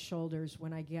off of my shoulders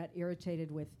when I get irritated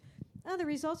with, the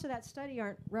results of that study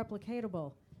aren't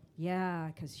replicatable. Yeah,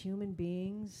 because human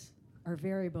beings are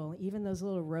variable. Even those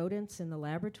little rodents in the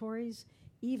laboratories,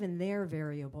 even they're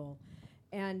variable.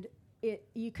 And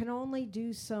you can only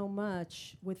do so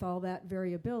much with all that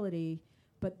variability,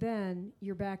 but then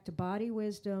you're back to body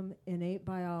wisdom, innate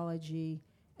biology,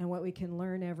 and what we can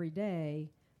learn every day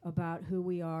about who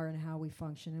we are and how we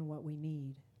function and what we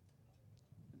need.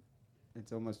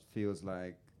 it almost feels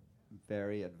like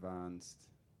very advanced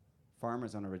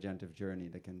farmers on a regenerative journey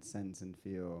that can sense and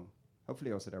feel,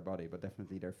 hopefully also their body, but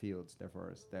definitely their fields, their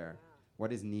forests,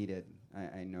 what is needed.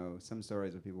 I know some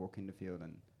stories of people walk in the field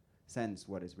and sense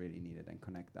what is really needed and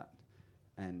connect that.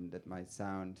 And that might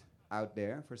sound out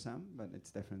there for some, but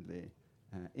it's definitely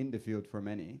in the field for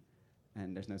many,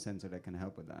 and there's no sensor that can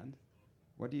help with that.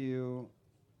 What do you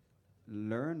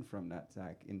learn from that,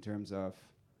 Zach, in terms of,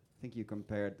 I think you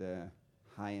compared the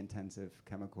high-intensive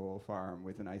chemical farm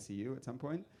with an ICU at some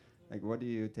point. Like, what do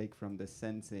you take from the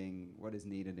sensing what is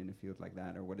needed in a field like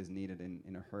that, or what is needed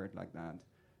in a herd like that?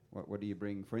 What do you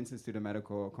bring, for instance, to the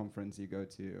medical conference you go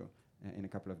to in a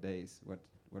couple of days?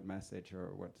 What message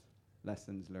or what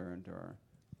lessons learned or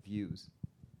views?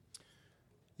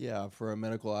 Yeah, for a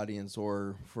medical audience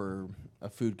or for a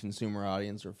food consumer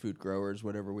audience or food growers,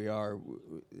 whatever we are,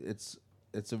 it's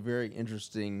a very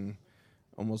interesting,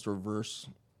 almost reverse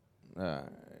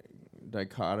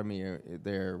dichotomy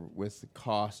there with the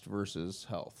cost versus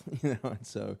health. And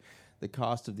so the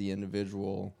cost of the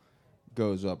individual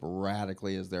goes up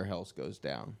radically as their health goes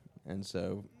down. And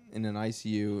so in an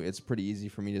ICU, it's pretty easy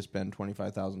for me to spend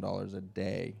 $25,000 a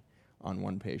day on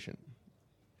one patient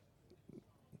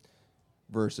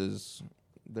versus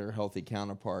their healthy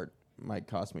counterpart might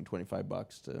cost me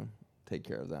 $25 to take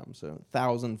care of them. So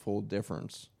 1,000-fold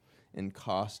difference in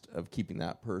cost of keeping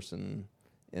that person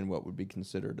in what would be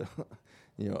considered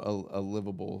a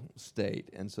livable state.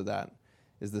 And so that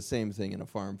is the same thing in a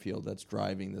farm field that's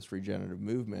driving this regenerative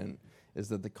movement, is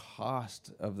that the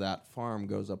cost of that farm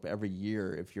goes up every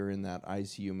year if you're in that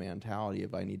ICU mentality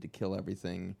of I need to kill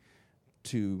everything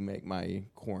to make my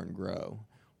corn grow,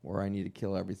 or I need to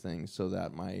kill everything so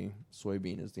that my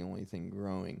soybean is the only thing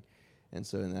growing. And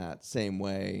so in that same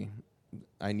way,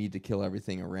 I need to kill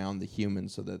everything around the human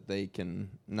so that they can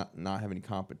not have any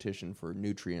competition for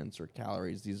nutrients or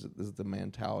calories. This is the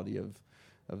mentality of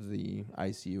the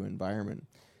ICU environment.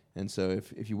 And so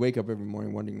if you wake up every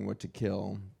morning wondering what to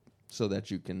kill so that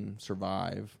you can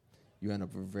survive, you end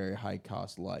up with a very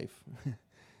high-cost life.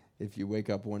 If you wake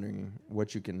up wondering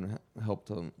what you can help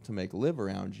to make live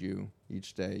around you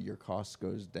each day, your cost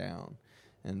goes down.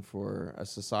 And for a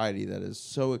society that is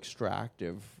so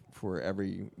extractive for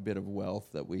every bit of wealth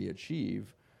that we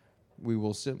achieve, we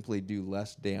will simply do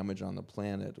less damage on the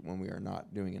planet when we are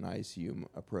not doing an ICU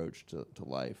approach to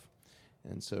life.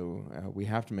 And so we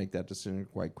have to make that decision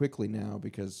quite quickly now,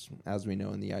 because as we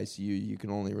know in the ICU, you can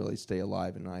only really stay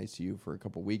alive in an ICU for a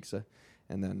couple weeks,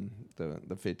 and then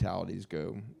the fatalities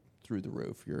go through the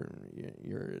roof.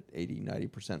 You're at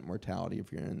 80-90% mortality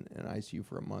if you're in an ICU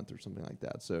for a month or something like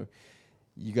that. So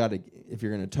you got to, if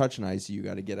you're going to touch an ICU, you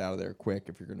got to get out of there quick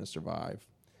if you're going to survive.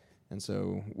 And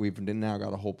so we've now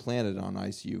got a whole planet on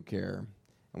ICU care,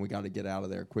 and we got to get out of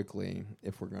there quickly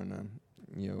if we're going to,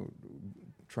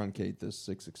 truncate this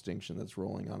sixth extinction that's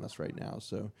rolling on us right now.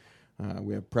 So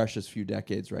we have precious few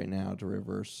decades right now to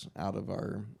reverse out of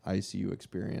our ICU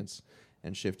experience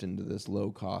and shift into this low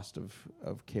cost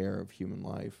of care of human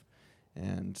life.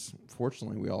 And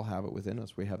fortunately, we all have it within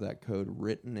us. We have that code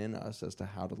written in us as to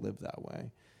how to live that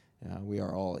way. We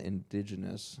are all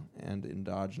indigenous and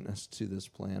endogenous to this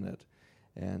planet.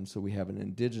 And so we have an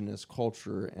indigenous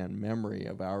culture and memory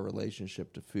of our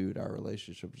relationship to food, our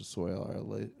relationship to soil,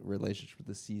 our relationship with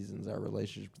the seasons, our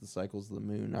relationship to the cycles of the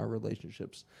moon, our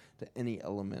relationships to any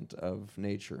element of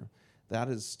nature. That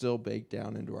is still baked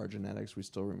down into our genetics. We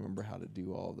still remember how to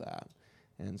do all of that.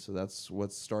 And so that's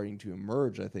what's starting to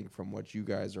emerge, I think, from what you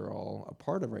guys are all a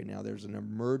part of right now. There's an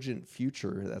emergent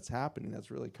future that's happening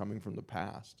that's really coming from the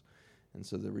past. And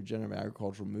so the regenerative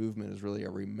agricultural movement is really a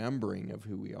remembering of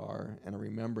who we are and a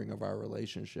remembering of our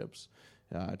relationships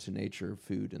to nature,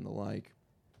 food, and the like.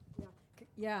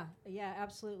 Yeah,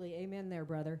 absolutely. Amen there,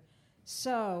 brother.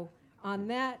 So on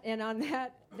that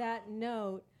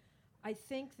note, I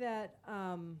think that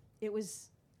it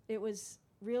was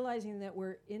realizing that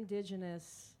we're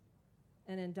indigenous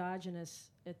and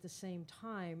endogenous at the same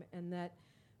time, and that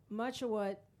much of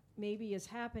what maybe is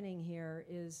happening here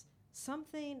is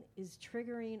something is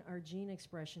triggering our gene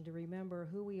expression to remember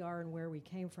who we are and where we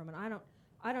came from. And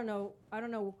I don't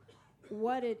know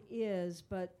what it is,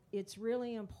 but it's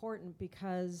really important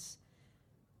because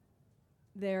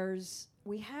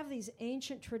we have these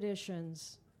ancient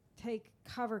traditions, take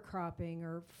cover cropping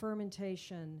or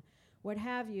fermentation, what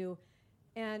have you,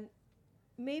 and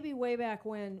maybe way back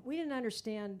when we didn't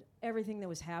understand everything that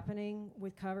was happening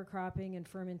with cover cropping and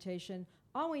fermentation.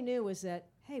 All we knew was that,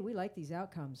 hey, we like these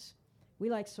outcomes. We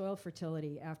like soil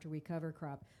fertility after we cover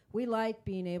crop. We like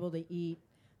being able to eat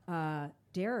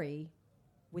dairy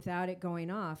without it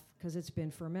going off because it's been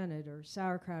fermented, or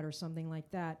sauerkraut or something like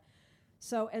that.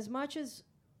 So as much as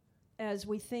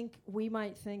we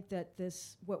might think that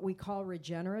this, what we call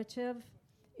regenerative,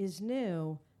 is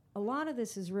new, a lot of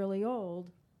this is really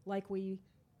old,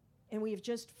 and we've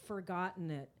just forgotten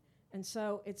it. And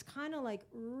so it's kind of like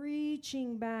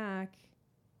reaching back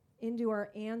into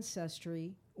our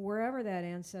ancestry, wherever that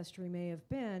ancestry may have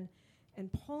been,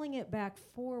 and pulling it back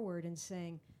forward and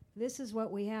saying, this is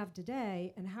what we have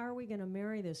today, and how are we going to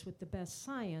marry this with the best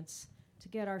science to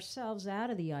get ourselves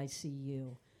out of the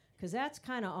ICU? Because that's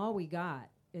kind of all we got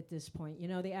at this point. You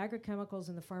know, the agrochemicals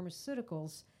and the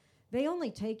pharmaceuticals, they only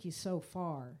take you so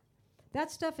far. That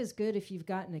stuff is good if you've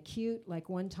got an acute, like,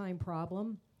 one-time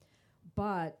problem,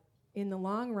 but in the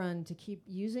long run, to keep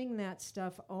using that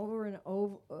stuff over and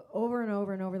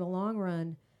over the long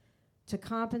run to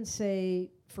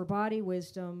compensate for body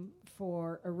wisdom,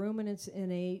 for a ruminant's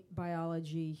innate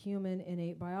biology, human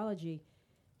innate biology,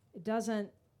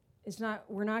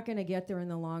 we're not going to get there in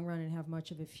the long run and have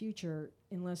much of a future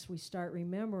unless we start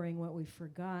remembering what we've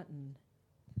forgotten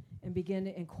and begin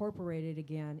to incorporate it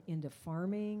again into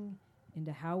farming,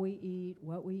 into how we eat,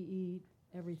 what we eat,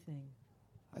 everything.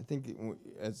 I think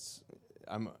as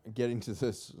I'm getting to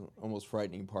this almost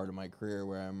frightening part of my career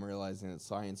where I'm realizing that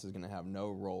science is going to have no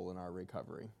role in our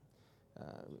recovery.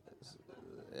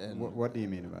 What do you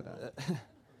mean about that?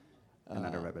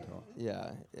 Another rabbit hole.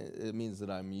 Yeah, it means that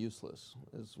I'm useless,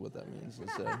 is what that means.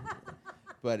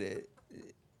 But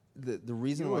the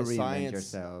reason why science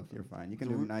yourself, you're fine. You can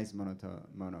do nice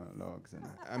monologues.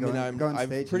 And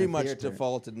I've pretty much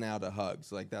defaulted now to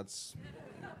hugs. Like that's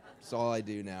all I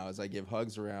do now is I give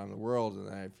hugs around the world, and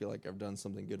I feel like I've done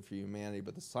something good for humanity.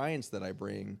 But the science that I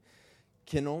bring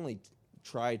can only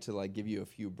try to like give you a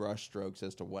few brush strokes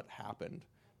as to what happened,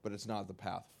 but it's not the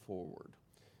path forward.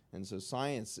 And so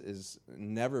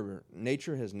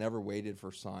nature has never waited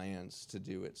for science to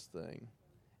do its thing,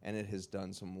 and it has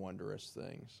done some wondrous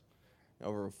things.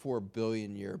 Over a 4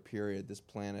 billion year period, this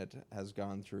planet has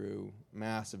gone through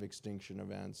massive extinction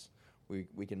events.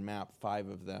 We can map 5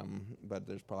 of them, but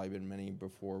there's probably been many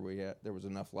before there was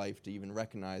enough life to even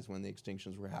recognize when the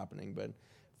extinctions were happening. But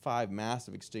 5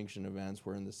 massive extinction events.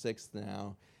 We're in the 6th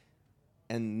now.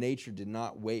 And nature did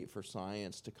not wait for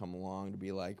science to come along to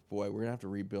be like, boy, we're going to have to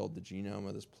rebuild the genome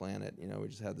of this planet. You know, we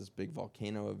just had this big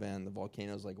volcano event. The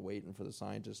volcano's like waiting for the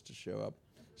scientists to show up.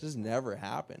 It just never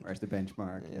happened. Where's the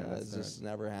benchmark? Yeah, it's just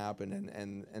never happened.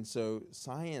 And so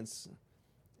science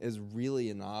is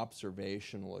really an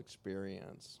observational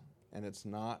experience, and it's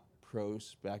not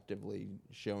prospectively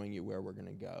showing you where we're going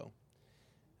to go.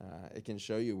 It can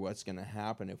show you what's going to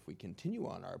happen if we continue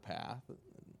on our path,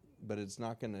 but it's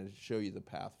not going to show you the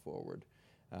path forward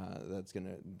that's going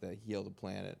to heal the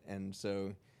planet. And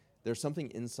so there's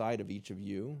something inside of each of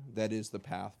you that is the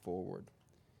path forward.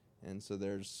 And so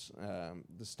there's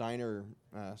the Steiner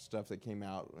stuff that came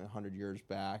out 100 years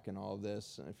back and all of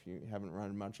this. If you haven't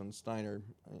run much on Steiner,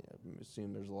 I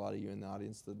assume there's a lot of you in the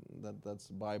audience that's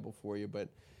the Bible for you. But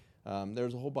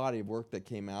there's a whole body of work that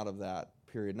came out of that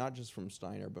period, not just from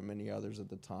Steiner, but many others at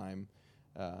the time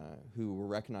who were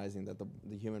recognizing that the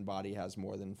human body has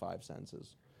more than 5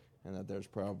 senses, and that there's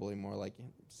probably more like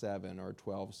 7 or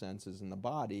 12 senses in the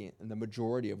body, and the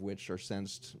majority of which are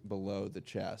sensed below the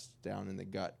chest, down in the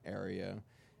gut area,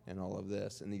 and all of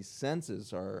this. And these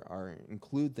senses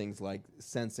include things like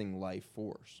sensing life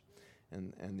force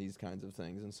and these kinds of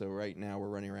things. And so right now we're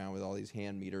running around with all these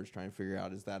hand meters trying to figure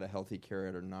out, is that a healthy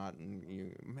carrot or not? And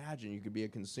you imagine you could be a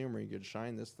consumer, you could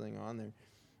shine this thing on there.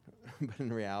 But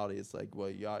in reality, it's like, well,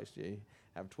 you actually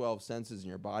have 12 senses in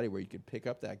your body where you could pick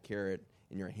up that carrot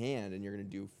in your hand, and you're going to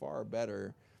do far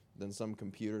better than some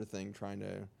computer thing trying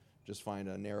to just find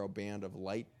a narrow band of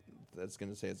light that's going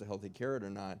to say it's a healthy carrot or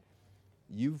not.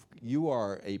 You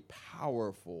are a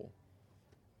powerful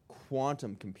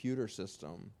quantum computer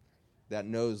system that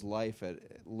knows life at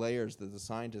layers that the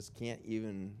scientists can't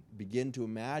even begin to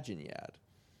imagine yet.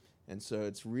 And so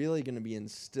it's really going to be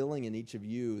instilling in each of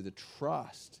you the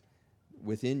trust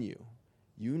within you.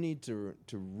 You need to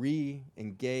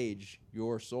re-engage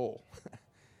your soul.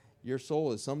 Your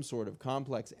soul is some sort of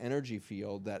complex energy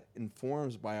field that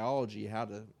informs biology, how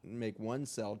to make one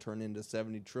cell turn into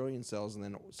 70 trillion cells and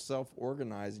then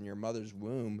self-organize in your mother's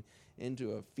womb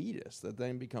into a fetus that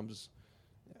then becomes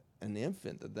an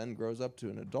infant that then grows up to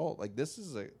an adult. Like this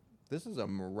is a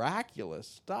miraculous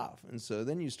stuff. And so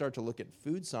then you start to look at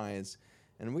food science,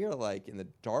 and we are like in the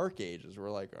dark ages. We're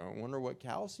like, I wonder what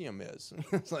calcium is.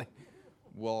 It's like,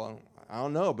 well, I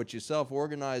don't know, but you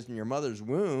self-organized in your mother's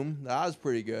womb. That was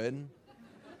pretty good.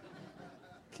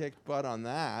 Kicked butt on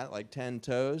that, like 10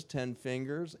 toes, 10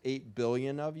 fingers, 8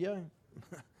 billion of you.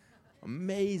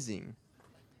 Amazing.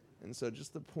 And so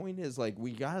just the point is, like,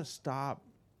 we got to stop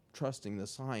trusting the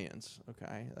science,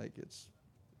 okay? Like,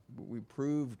 we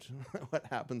proved what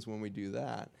happens when we do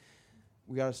that.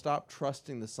 We got to stop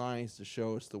trusting the science to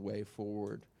show us the way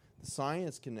forward. The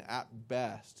science can, at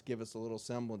best, give us a little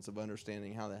semblance of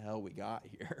understanding how the hell we got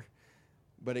here,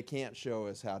 but it can't show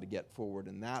us how to get forward,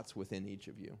 and that's within each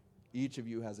of you. Each of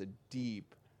you has a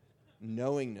deep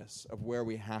knowingness of where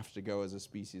we have to go as a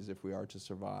species if we are to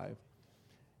survive.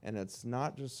 And it's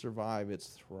not just survive,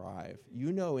 it's thrive.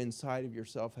 You know inside of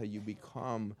yourself how you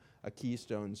become a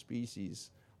keystone species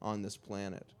on this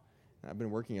planet. I've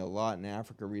been working a lot in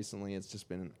Africa recently. It's just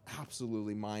been an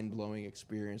absolutely mind-blowing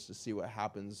experience to see what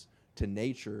happens to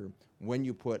nature when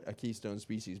you put a keystone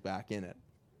species back in it.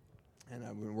 And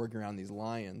I've been working around these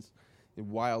lions, the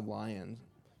wild lions.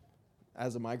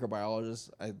 As a microbiologist,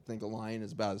 I think a lion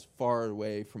is about as far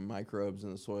away from microbes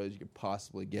in the soil as you could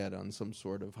possibly get on some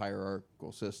sort of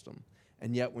hierarchical system.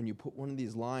 And yet when you put one of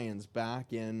these lions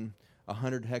back in a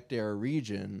 100-hectare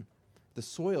region, the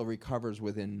soil recovers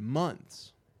within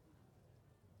months.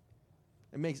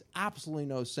 It makes absolutely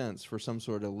no sense for some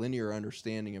sort of linear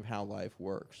understanding of how life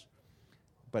works.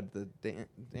 But the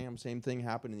damn same thing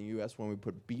happened in the U.S. when we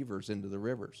put beavers into the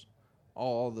rivers.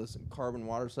 All this carbon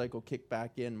water cycle kicked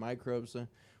back in, microbes.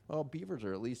 Well, beavers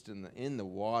are at least in the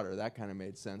water. That kind of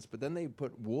made sense. But then they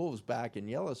put wolves back in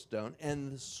Yellowstone,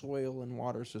 and the soil and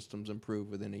water systems improved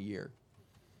within a year.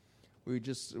 We're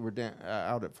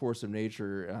out at Force of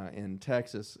Nature in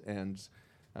Texas, and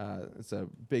it's a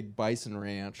big bison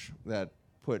ranch that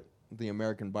put the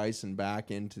American bison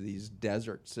back into these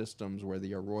desert systems where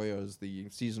the arroyos, the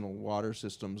seasonal water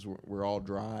systems, were all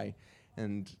dry.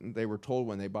 And they were told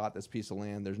when they bought this piece of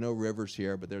land, there's no rivers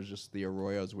here, but there's just the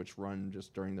arroyos which run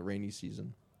just during the rainy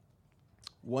season.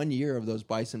 1 year of those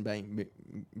bison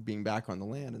being back on the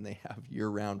land, and they have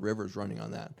year-round rivers running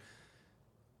on that.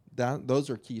 Those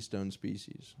are keystone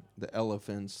species. The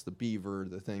elephants, the beaver,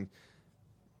 the thing.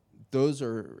 Those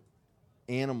are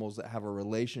animals that have a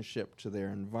relationship to their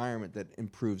environment that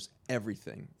improves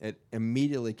everything. It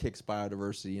immediately kicks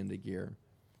biodiversity into gear.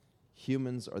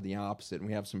 Humans are the opposite, and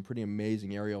we have some pretty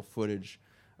amazing aerial footage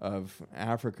of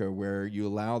Africa where you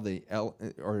allow the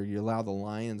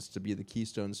lions to be the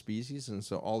keystone species, and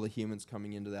so all the humans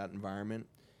coming into that environment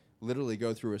literally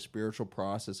go through a spiritual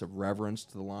process of reverence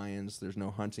to the lions. There's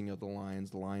no hunting of the lions.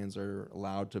 The lions are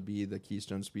allowed to be the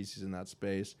keystone species in that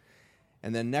space.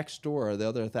 And then next door, the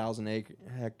other 1,000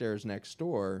 hectares next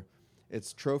door,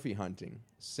 it's trophy hunting.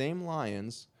 Same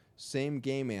lions, same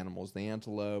game animals, the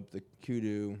antelope, the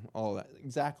kudu, all that,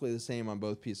 exactly the same on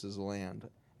both pieces of land.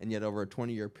 And yet over a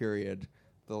 20-year period,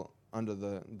 under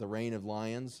the reign of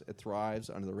lions, it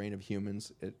thrives. Under the reign of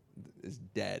humans, it is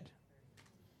dead.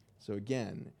 So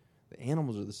again, the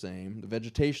animals are the same, the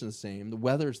vegetation is the same, the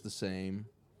weather's the same.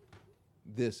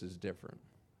 This is different.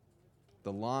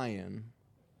 The lion,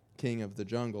 king of the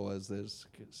jungle, as is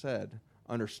said,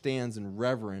 understands and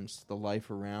reverences the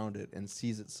life around it and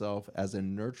sees itself as a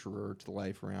nurturer to the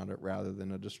life around it rather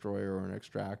than a destroyer or an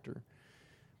extractor.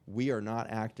 We are not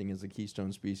acting as a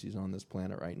keystone species on this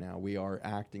planet right now. We are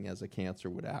acting as a cancer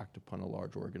would act upon a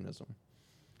large organism.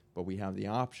 But we have the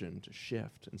option to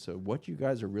shift. And so what you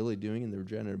guys are really doing in the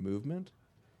regenerative movement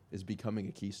is becoming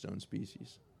a keystone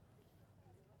species.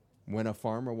 When a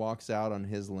farmer walks out on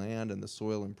his land and the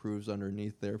soil improves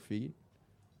underneath their feet,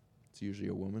 it's usually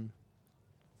a woman,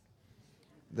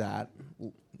 that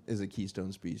is a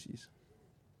keystone species.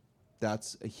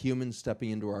 That's a human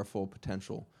stepping into our full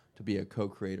potential to be a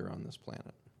co-creator on this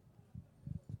planet.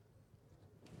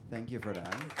 Thank you for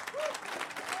that.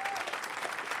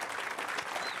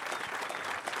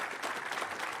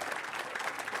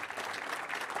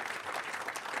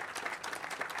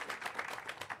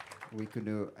 We could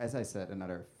do, as I said,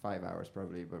 another 5 hours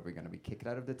probably, but we're going to be kicked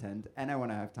out of the tent, and I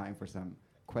want to have time for some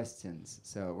questions.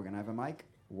 So we're going to have a mic,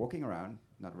 walking around,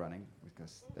 not running,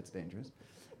 because that's dangerous.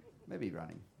 Maybe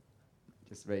running.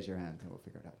 Just raise your hand, and we'll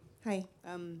figure it out. Hi.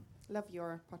 Love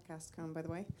your podcast, Colin, by the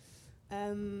way.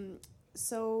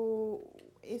 So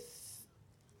if,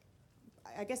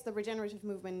 I guess the regenerative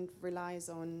movement relies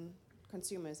on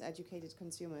consumers, educated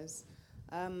consumers.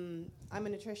 I'm a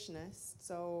nutritionist,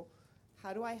 so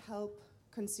how do I help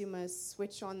consumers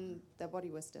switch on their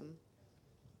body wisdom?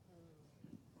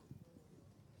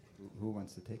 Who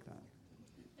wants to take that?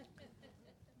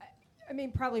 I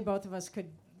mean, probably both of us could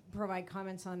provide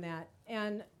comments on that.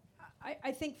 And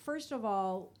I think, first of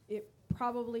all, it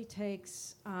probably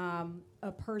takes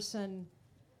a person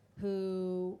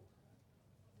who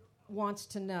wants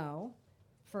to know,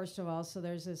 first of all. So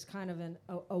there's this kind of an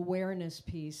awareness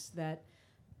piece that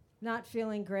not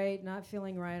feeling great, not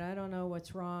feeling right. I don't know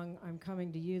what's wrong. I'm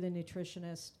coming to you, the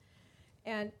nutritionist.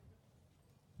 And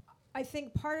I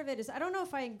think part of it is, I don't know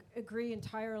if I agree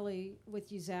entirely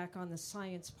with you, Zach, on the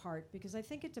science part, because I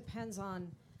think it depends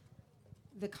on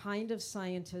the kind of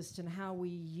scientist and how we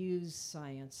use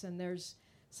science. And there's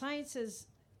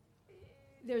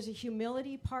a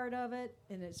humility part of it,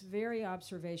 and it's very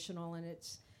observational, and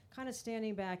it's kind of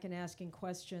standing back and asking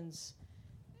questions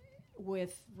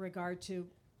with regard to,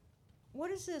 what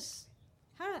is this,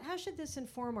 how should this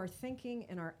inform our thinking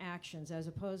and our actions, as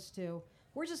opposed to,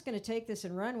 we're just going to take this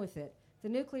and run with it. The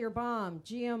nuclear bomb,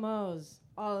 GMOs,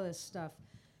 all of this stuff.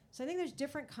 So I think there's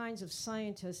different kinds of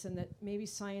scientists, and that maybe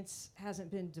science hasn't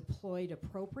been deployed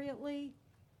appropriately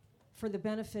for the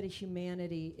benefit of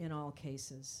humanity in all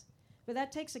cases. But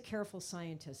that takes a careful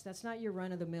scientist. That's not your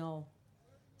run-of-the-mill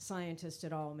scientist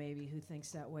at all, maybe, who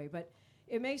thinks that way. But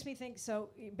it makes me think, so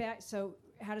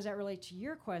how does that relate to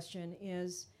your question,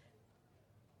 is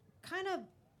kind of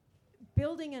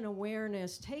building an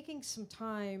awareness, taking some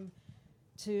time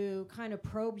to kind of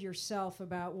probe yourself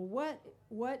about, well,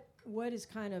 what is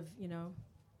kind of,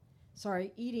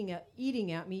 eating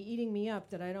me up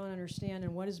that I don't understand,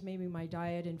 and what does maybe my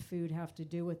diet and food have to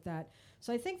do with that?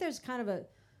 So I think there's kind of a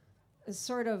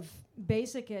sort of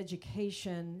basic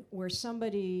education where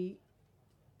somebody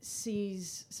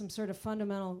sees some sort of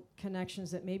fundamental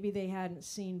connections that maybe they hadn't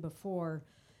seen before.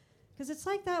 Because it's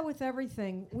like that with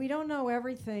everything. We don't know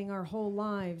everything our whole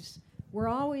lives. We're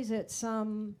always at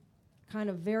some kind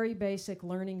of very basic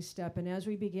learning step. And as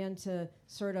we begin to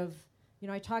sort of,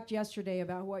 I talked yesterday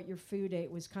about what your food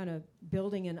ate was kind of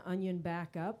building an onion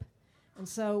back up. And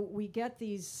so we get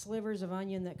these slivers of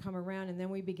onion that come around, and then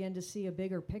we begin to see a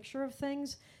bigger picture of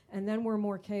things. And then we're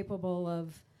more capable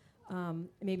of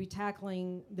maybe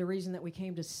tackling the reason that we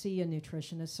came to see a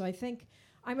nutritionist. So I think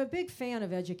I'm a big fan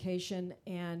of education,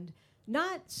 and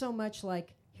not so much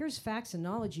like, here's facts and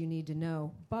knowledge you need to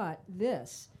know, but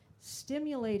this,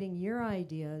 stimulating your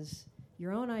ideas,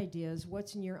 your own ideas,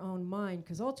 what's in your own mind,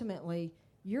 because ultimately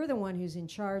you're the one who's in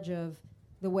charge of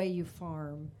the way you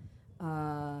farm,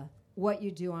 what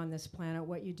you do on this planet,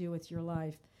 what you do with your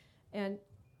life. And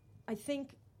I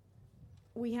think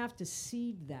we have to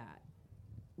seed that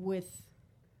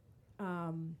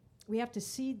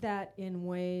in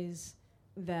ways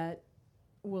that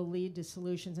will lead to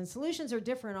solutions. And solutions are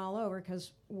different all over,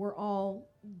 because we're all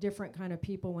different kind of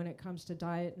people when it comes to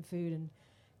diet and food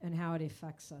and how it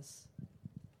affects us.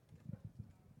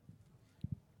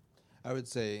 I would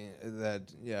say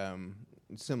that,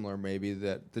 similar maybe,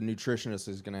 that the nutritionist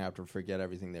is going to have to forget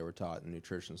everything they were taught in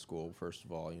nutrition school, first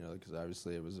of all, because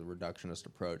obviously it was a reductionist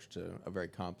approach to a very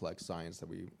complex science that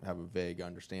we have a vague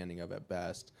understanding of at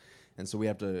best. And so we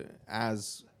have to,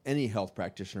 as any health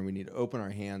practitioner, we need to open our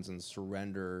hands and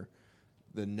surrender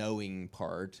the knowing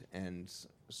part and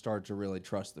start to really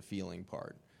trust the feeling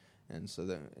part. And so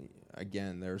then,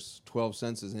 again, there's 12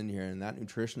 senses in here, and that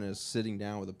nutritionist sitting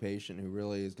down with a patient who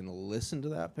really is going to listen to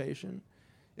that patient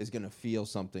is going to feel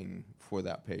something for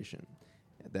that patient.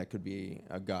 That could be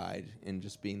a guide in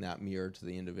just being that mirror to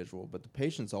the individual. But the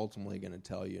patient's ultimately going to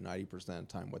tell you 90% of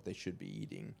the time what they should be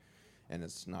eating, and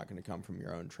it's not going to come from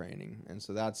your own training. And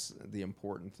so that's the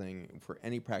important thing for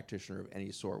any practitioner of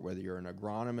any sort, whether you're an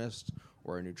agronomist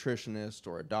or a nutritionist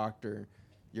or a doctor.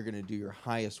 You're going to do your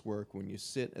highest work when you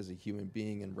sit as a human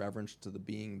being in reverence to the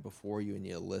being before you, and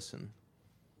you listen.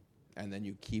 And then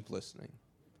you keep listening.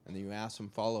 And then you ask some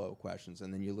follow-up questions,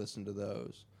 and then you listen to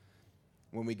those.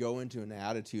 When we go into an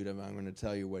attitude of, I'm going to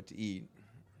tell you what to eat,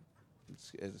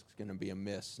 it's going to be a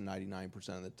miss 99%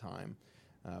 of the time,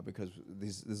 because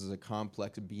this is a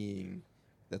complex being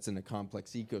that's in a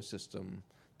complex ecosystem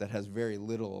that has very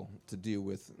little to do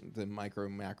with the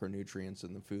macronutrients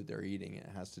in the food they're eating. It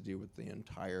has to do with the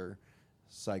entire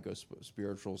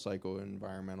spiritual,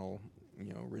 psycho-environmental,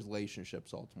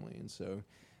 relationships ultimately. And so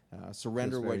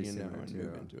surrender what you know and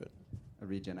move into it. A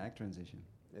Regen Ag transition.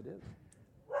 It is.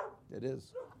 It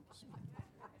is.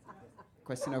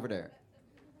 Question over there.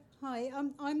 Hi,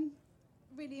 I'm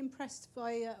really impressed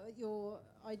by your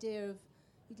idea of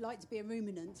you'd like to be a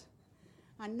ruminant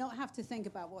and not have to think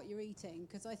about what you're eating,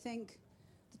 because I think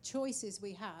the choices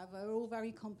we have are all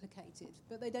very complicated,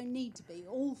 but they don't need to be.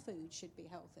 All food should be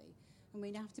healthy, and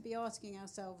we have to be asking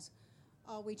ourselves,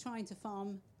 are we trying to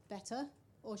farm better,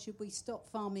 or should we stop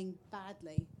farming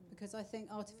badly? Because I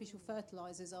think artificial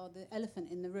fertilizers are the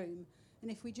elephant in the room, and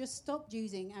if we just stopped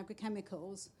using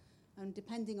agrochemicals and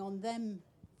depending on them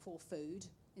for food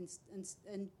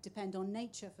and depend on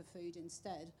nature for food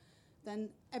instead, then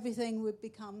everything would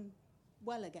become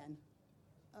well again.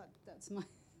 That's my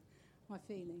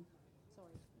feeling.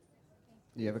 Sorry.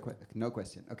 You have a no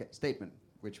question. Okay, statement,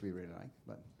 which we really like,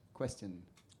 but question,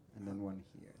 and then one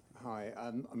here. Hi,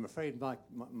 I'm afraid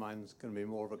mine's going to be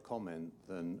more of a comment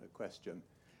than a question.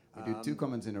 We do two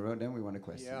comments in a row, then we want a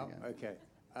question Yeah, again.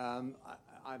 okay.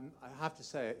 I have to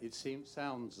say, it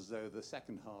sounds as though the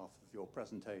second half of your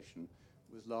presentation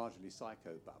was largely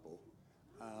psychobabble.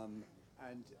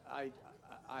 And I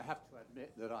have to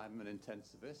admit that I'm an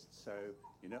intensivist, so,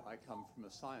 I come from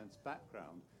a science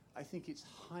background. I think it's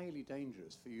highly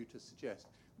dangerous for you to suggest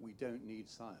we don't need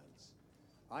science.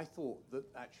 I thought that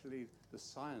actually the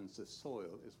science of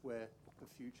soil is where the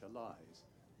future lies,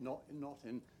 not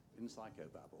in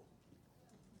psychobabble.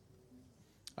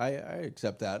 I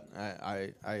accept that.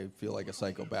 I feel like a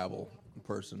psychobabble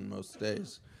person most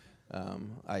days.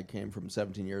 I came from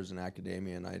 17 years in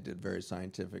academia, and I did very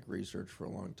scientific research for a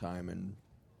long time, and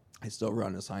I still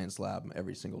run a science lab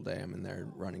every single day. I'm in there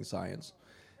running science.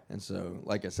 And so,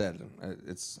 like I said,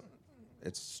 it's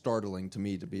startling to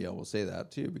me to be able to say that,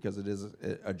 too, because it is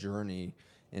a journey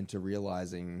into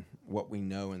realizing what we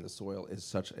know in the soil is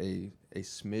such a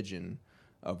smidgen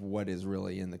of what is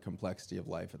really in the complexity of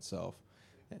life itself.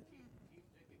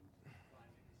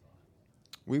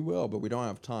 We will, but we don't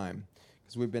have time,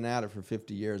 because we've been at it for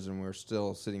 50 years, and we're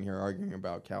still sitting here arguing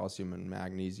about calcium and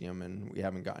magnesium, and we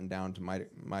haven't gotten down to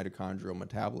mitochondrial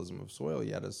metabolism of soil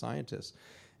yet as scientists.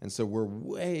 And so we're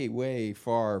way, way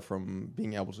far from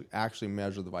being able to actually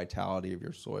measure the vitality of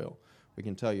your soil. We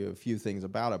can tell you a few things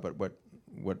about it, but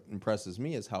what impresses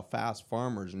me is how fast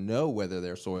farmers know whether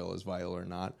their soil is vital or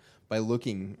not by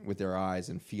looking with their eyes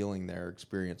and feeling their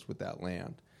experience with that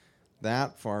land.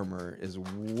 That farmer is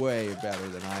way better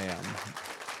than I am.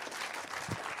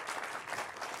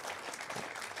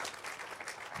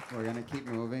 We're going to keep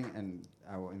moving, and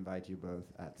I will invite you both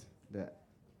at the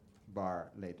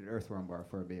bar later, the Earthworm bar,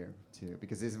 for a beer too,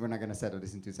 because we're not going to settle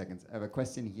this in 2 seconds. I have a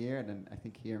question here, and then I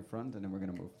think here in front, and then we're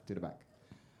going to move to the back.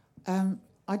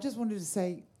 I just wanted to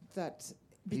say that...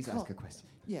 Please ask a question.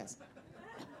 Yes.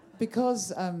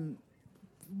 Because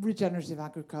regenerative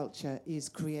agriculture is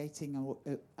creating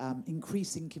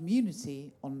increasing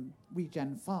community on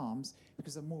regen farms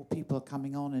because of more people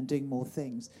coming on and doing more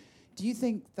things. Do you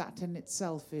think that in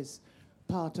itself is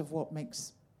part of what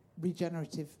makes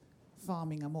regenerative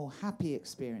farming a more happy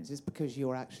experience, is because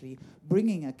you're actually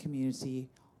bringing a community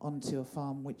onto a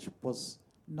farm which was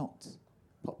not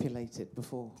populated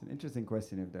before? It's an interesting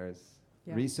question if there's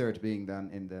research being done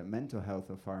in the mental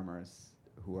health of farmers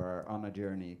who are on a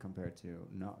journey compared to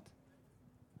not.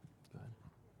 Go ahead.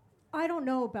 I don't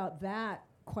know about that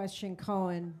question,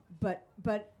 Cohen, but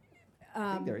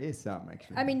I think there is some,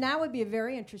 actually. I mean, that would be a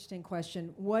very interesting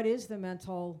question. What is the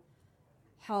mental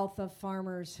health of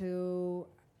farmers who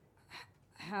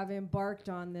have embarked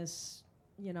on this,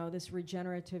 this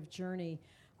regenerative journey?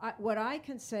 What I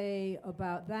can say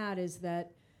about that is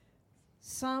that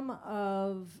some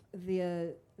of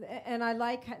and I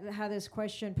like how this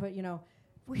question put,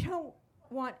 we don't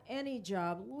want any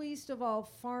job, least of all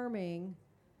farming,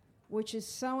 which is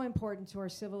so important to our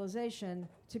civilization,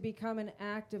 to become an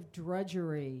act of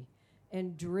drudgery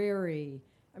and dreary.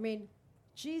 I mean,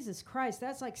 Jesus Christ,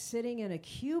 that's like sitting in a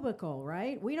cubicle,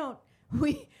 right?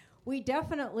 We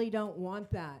definitely don't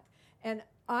want that. And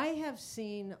I have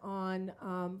seen on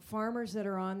farmers that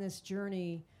are on this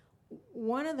journey,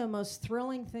 one of the most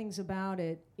thrilling things about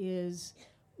it is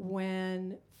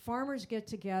when farmers get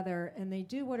together and they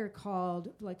do what are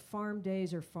called like farm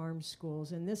days or farm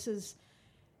schools. And this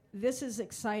is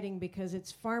exciting because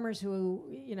it's farmers who,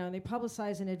 they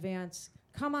publicize in advance,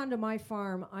 come onto my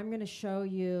farm, I'm going to show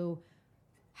you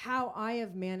how I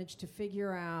have managed to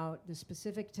figure out the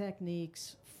specific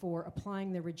techniques for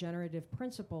applying the regenerative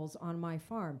principles on my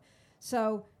farm.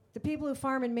 So the people who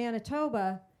farm in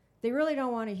Manitoba, they really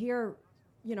don't want to hear,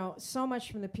 so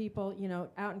much from the people,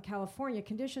 out in California.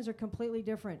 Conditions are completely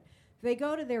different. They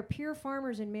go to their peer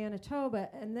farmers in Manitoba,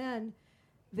 and then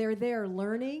they're there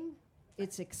learning.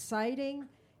 It's exciting.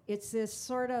 It's this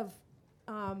sort of,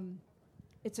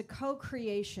 it's a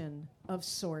co-creation of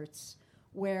sorts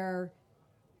where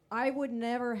I would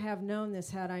never have known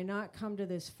this had I not come to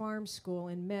this farm school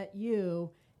and met you,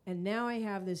 and now I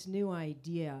have this new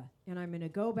idea, and I'm going to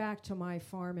go back to my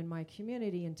farm and my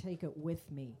community and take it with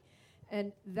me.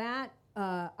 And that,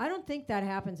 I don't think that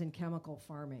happens in chemical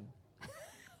farming.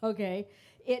 Okay?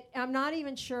 I'm not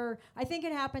even sure. I think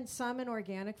it happens some in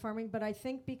organic farming, but I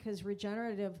think because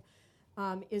regenerative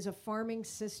is a farming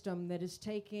system that is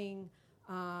taking,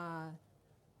 I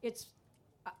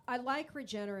like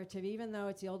regenerative, even though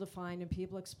it's ill-defined and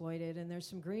people exploit it and there's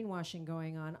some greenwashing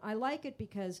going on. I like it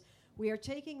because we are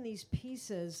taking these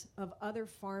pieces of other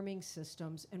farming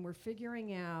systems and we're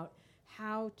figuring out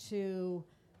how to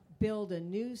build a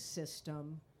new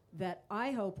system that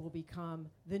I hope will become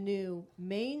the new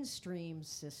mainstream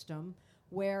system,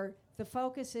 where the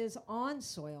focus is on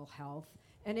soil health,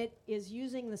 and it is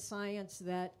using the science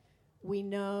that we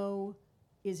know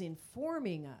is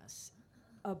informing us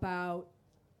about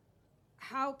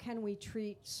how can we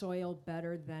treat soil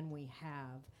better than we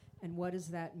have, and what does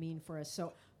that mean for us.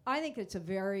 So I think it's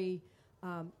very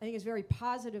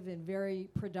positive and very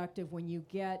productive when you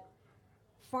get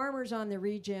farmers on the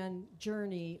regen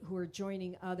journey who are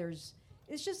joining others.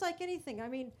 It's just like anything. I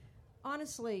mean,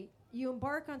 honestly, you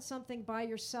embark on something by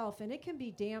yourself and it can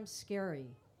be damn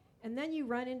scary. And then you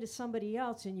run into somebody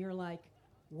else and you're like,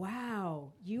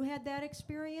 wow, you had that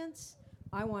experience?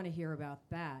 I want to hear about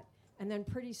that. And then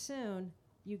pretty soon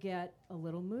you get a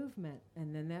little movement,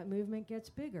 and then that movement gets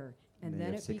bigger, and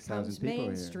then it becomes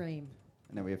mainstream.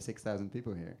 And then we have 6,000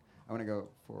 people here. I want to go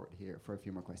forward here for a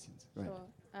few more questions. Go ahead.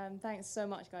 Sure. Thanks so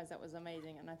much, guys. That was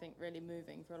amazing, and I think really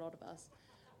moving for a lot of us.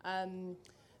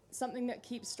 Something that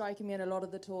keeps striking me in a lot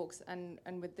of the talks and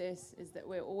with this is that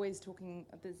we're always talking,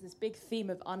 there's this big theme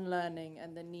of unlearning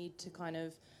and the need to kind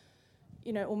of,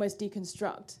 almost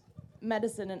deconstruct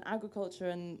medicine and agriculture,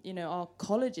 and, our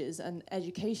colleges and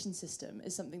education system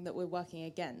is something that we're working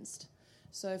against.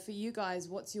 So for you guys,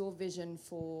 what's your vision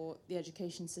for the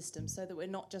education system so that we're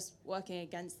not just working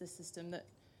against the system that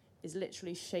is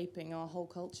literally shaping our whole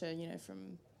culture,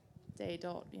 from day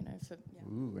dot,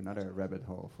 Ooh, another rabbit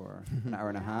hole for an hour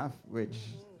and a half, which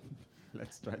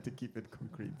let's try to keep it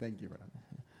concrete. Thank you, Rob.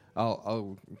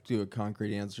 I'll do a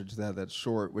concrete answer to that that's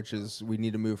short, which is we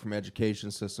need to move from education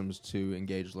systems to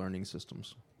engaged learning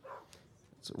systems.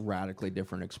 It's a radically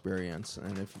different experience.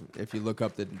 And if you look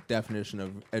up the definition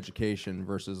of education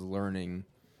versus learning,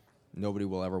 nobody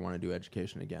will ever want to do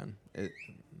education again. It's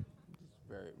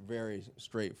very, very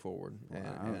straightforward. Wow,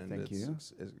 and thank you.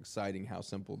 It's exciting how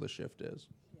simple the shift is.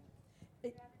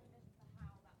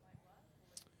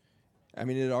 I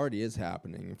mean, it already is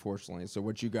happening, unfortunately. So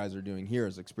what you guys are doing here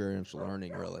is experiential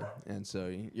learning, really. And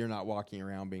so you're not walking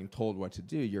around being told what to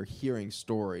do. You're hearing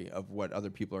story of what other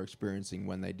people are experiencing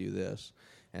when they do this.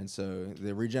 And so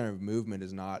the regenerative movement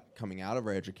is not coming out of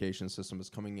our education system. It's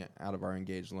coming out of our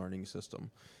engaged learning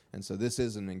system. And so this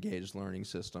is an engaged learning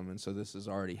system. And so this is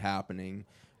already happening.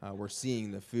 We're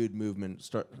seeing the food movement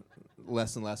start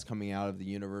less and less coming out of the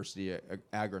university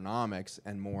agronomics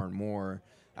and more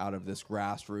out of this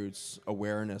grassroots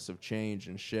awareness of change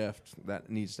and shift that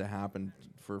needs to happen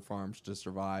for farms to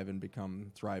survive and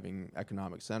become thriving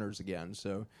economic centers again.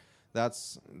 So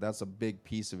that's a big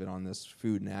piece of it on this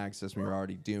food and ag system. You're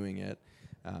already doing it.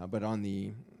 But on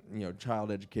the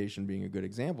child education being a good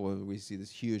example, we see this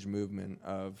huge movement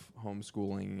of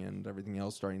homeschooling and everything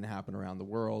else starting to happen around the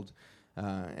world.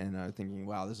 And I'm thinking,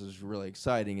 wow, this is really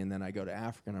exciting. And then I go to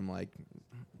Africa and I'm like,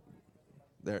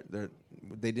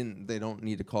 they don't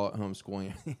need to call it homeschooling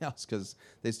or anything else because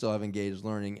they still have engaged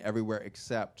learning everywhere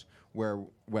except where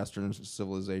Western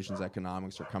civilization's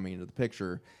economics are coming into the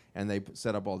picture, and they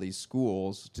set up all these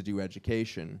schools to do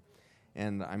education.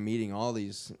 And I'm meeting all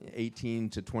these 18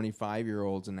 to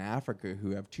 25-year-olds in Africa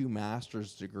who have 2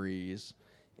 master's degrees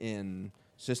in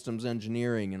systems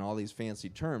engineering and all these fancy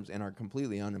terms and are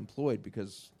completely unemployed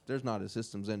because there's not a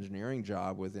systems engineering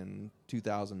job within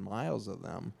 2,000 miles of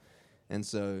them. And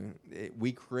so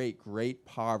we create great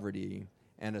poverty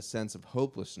and a sense of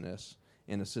hopelessness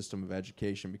in a system of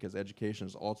education because education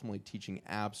is ultimately teaching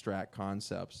abstract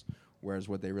concepts, whereas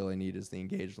what they really need is the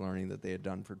engaged learning that they had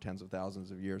done for tens of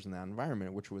thousands of years in that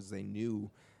environment, which was they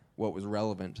knew what was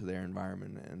relevant to their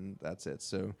environment, and that's it.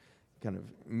 So kind of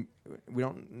we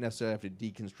don't necessarily have to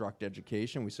deconstruct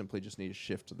education. We simply just need to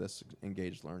shift to this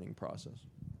engaged learning process.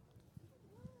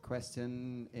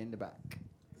 Question in the back.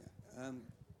 Yeah.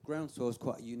 Groundswell is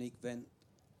quite a unique event,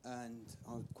 and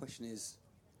our question is,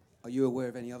 are you aware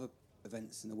of any other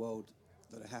events in the world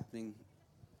that are happening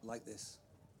like this?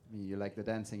 You like the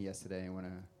dancing yesterday and want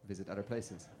to visit other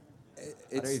places?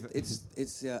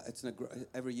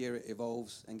 Every year it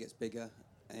evolves and gets bigger,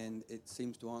 and it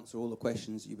seems to answer all the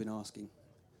questions you've been asking.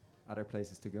 Other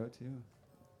places to go to?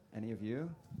 Any of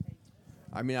you?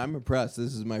 I mean, I'm impressed.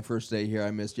 This is my first day here.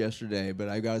 I missed yesterday, but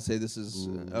I got to say this is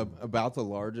about the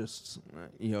largest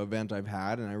event I've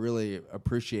had, and I really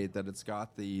appreciate that it's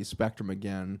got the spectrum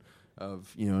again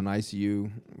of an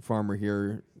ICU farmer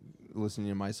here listening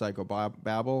to my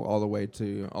psychobabble all the way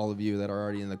to all of you that are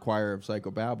already in the choir of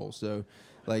psychobabble. So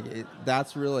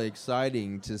that's really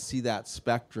exciting to see that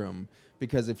spectrum,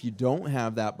 because if you don't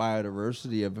have that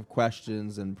biodiversity of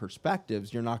questions and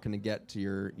perspectives, you're not going to get to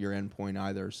your end point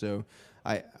either. So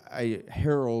I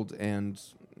herald and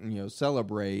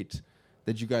celebrate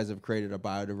that you guys have created a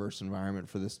biodiverse environment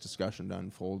for this discussion to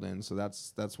unfold in. So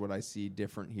that's what I see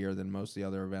different here than most of the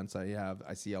other events I have.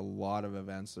 I see a lot of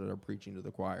events that are preaching to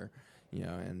the choir,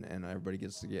 and everybody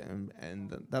gets to get,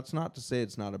 and that's not to say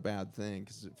it's not a bad thing,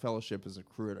 because fellowship is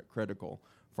critical.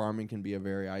 Farming can be a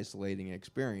very isolating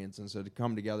experience, and so to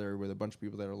come together with a bunch of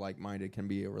people that are like-minded can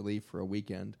be a relief for a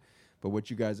weekend. But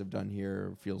what you guys have done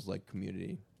here feels like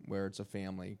community, where it's a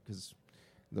family, because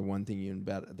the one thing you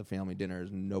bet at the family dinner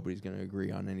is nobody's going to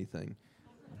agree on anything,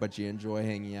 but you enjoy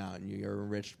hanging out and you're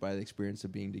enriched by the experience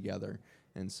of being together.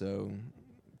 And so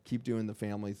keep doing the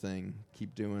family thing,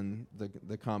 keep doing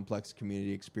the complex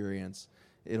community experience.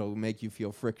 It'll make you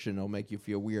feel friction, it'll make you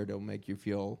feel weird, it'll make you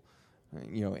feel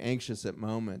anxious at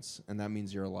moments, and that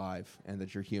means you're alive and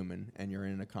that you're human and you're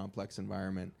in a complex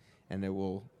environment, and it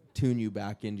will tune you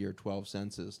back into your 12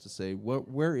 senses to say,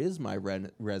 where is my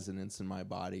resonance in my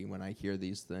body when I hear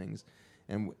these things,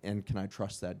 and can I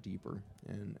trust that deeper,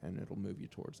 and it'll move you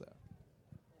towards that.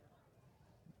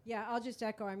 Yeah, I'll just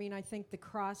echo. I mean, I think the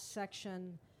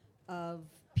cross-section of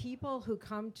people who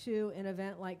come to an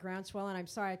event like Groundswell, and I'm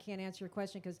sorry I can't answer your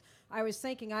question because I was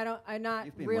thinking I'm not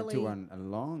You've been really... to one a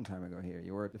long time ago here.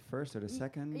 You were at the first or the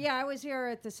second? Yeah, I was here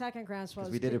at the second Groundswell.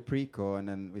 Because we did a pre-co, and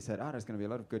then we said, there's going to be a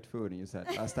lot of good food. And you said,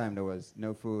 last time there was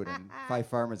no food and 5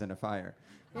 farmers and a fire.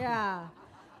 Yeah.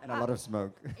 And a lot of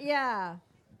smoke. Yeah.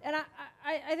 And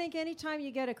I think anytime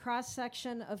you get a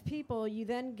cross-section of people, you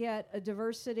then get a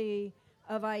diversity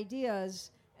of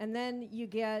ideas, and then you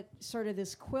get sort of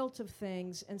this quilt of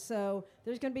things. And so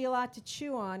there's going to be a lot to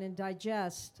chew on and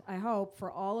digest, I hope,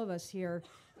 for all of us here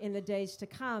in the days to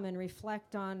come and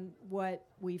reflect on what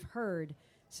we've heard.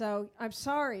 So I'm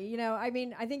sorry,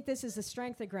 I think this is the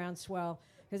strength of Groundswell,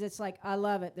 because it's like, I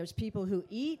love it. There's people who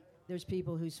eat, there's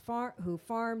people who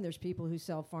farm, there's people who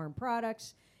sell farm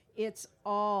products. It's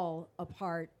all a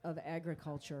part of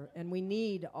agriculture, and we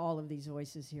need all of these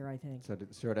voices here, I think. So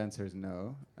the short answer is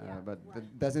no, but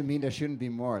that doesn't mean there shouldn't be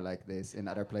more like this in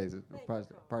other places,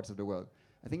 parts of the world.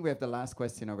 I think we have the last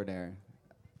question over there.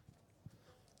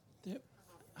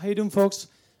 How you doing, folks?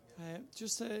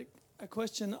 Just a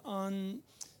question on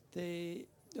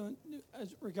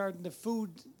regarding the food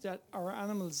that our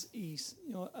animals eat.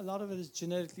 A lot of it is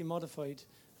genetically modified.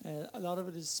 A lot of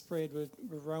it is sprayed with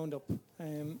Roundup.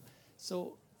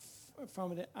 So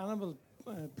from an animal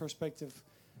perspective,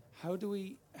 how do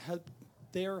we help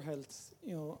their health,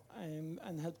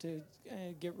 and help to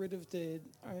get rid of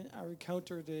or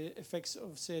counter the effects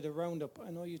of, say, the Roundup? I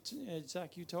know you,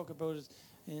 Zach, you talk about it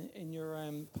in your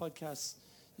podcast,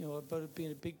 about it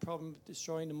being a big problem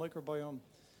destroying the microbiome.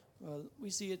 Well, we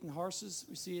see it in horses,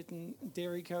 we see it in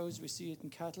dairy cows, we see it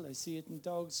in cattle, I see it in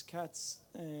dogs, cats,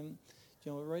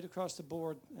 right across the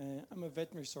board. I'm a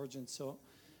veterinary surgeon, so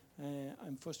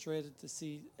I'm frustrated to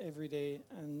see every day,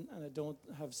 and I don't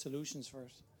have solutions for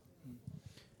it.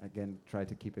 Again, try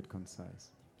to keep it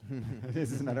concise.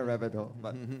 This is not a rabbit hole,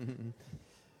 but...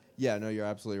 Yeah, no, you're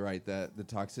absolutely right. That the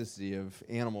toxicity of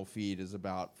animal feed is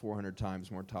about 400 times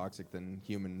more toxic than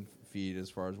human feed, as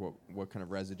far as what kind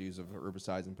of residues of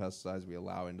herbicides and pesticides we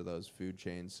allow into those food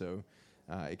chains. So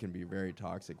it can be very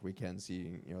toxic. We can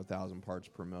see 1,000 parts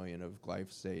per million of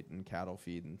glyphosate in cattle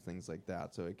feed and things like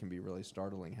that. So it can be really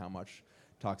startling how much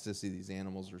toxicity these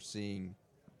animals are seeing.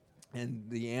 And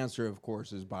the answer, of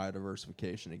course, is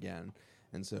biodiversification again.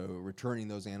 And so returning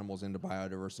those animals into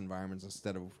biodiverse environments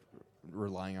instead of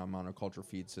relying on monoculture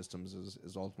feed systems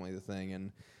is ultimately the thing.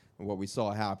 And what we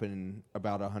saw happen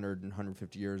about 100 and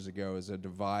 150 years ago is a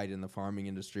divide in the farming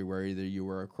industry where either you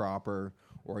were a cropper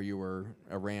or you were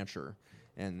a rancher.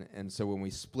 And so when we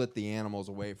split the animals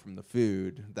away from the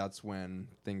food, that's when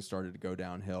things started to go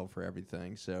downhill for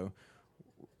everything. So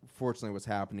fortunately what's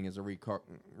happening is a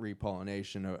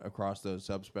repollination across those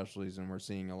subspecialties, and we're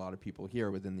seeing a lot of people here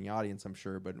within the audience, I'm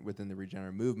sure, but within the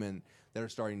regenerative movement that are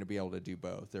starting to be able to do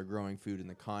both. They're growing food in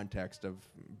the context of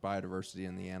biodiversity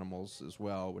in the animals as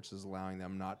well, which is allowing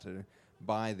them not to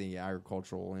buy the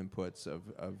agricultural inputs of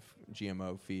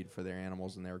GMO feed for their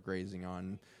animals, and they're grazing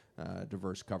on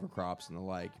diverse cover crops and the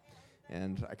like.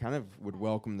 And I kind of would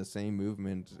welcome the same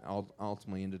movement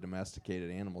ultimately into domesticated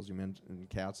animals. You mentioned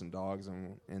cats and dogs,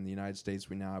 and in the United States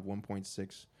we now have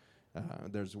 1.6.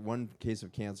 There's one case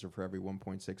of cancer for every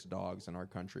 1.6 dogs in our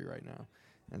country right now.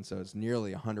 And so it's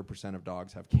nearly 100% of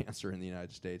dogs have cancer in the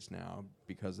United States now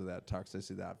because of that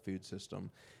toxicity of that food system.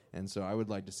 And so I would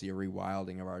like to see a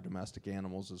rewilding of our domestic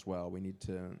animals as well. We need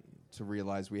to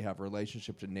realize we have a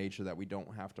relationship to nature that we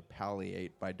don't have to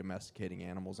palliate by domesticating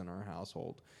animals in our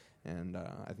household. And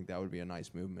I think that would be a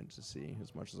nice movement to see.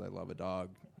 As much as I love a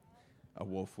dog, a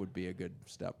wolf would be a good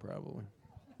step probably.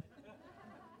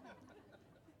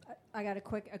 I got a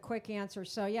quick answer.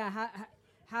 So yeah,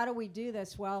 how do we do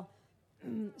this? Well,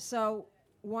 so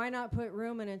why not put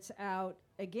ruminants out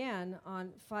again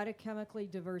on phytochemically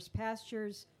diverse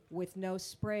pastures with no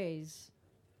sprays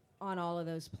on all of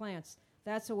those plants?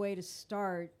 That's a way to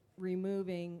start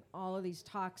removing all of these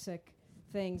toxic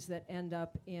things that end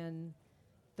up in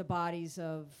the bodies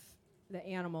of the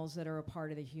animals that are a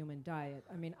part of the human diet.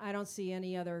 I mean, I don't see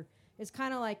any other. It's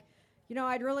kind of like,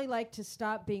 I'd really like to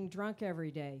stop being drunk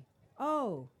every day.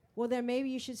 Oh, well then maybe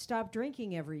you should stop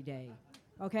drinking every day.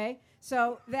 Okay?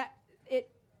 So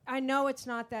I know it's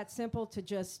not that simple to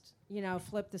just,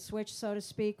 flip the switch, so to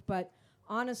speak, but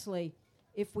honestly,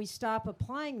 if we stop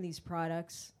applying these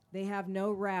products, they have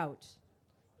no route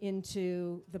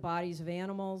into the bodies of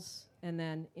animals and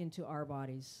then into our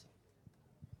bodies.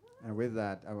 And with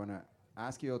that, I want to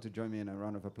ask you all to join me in a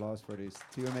round of applause for these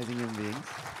two amazing human beings.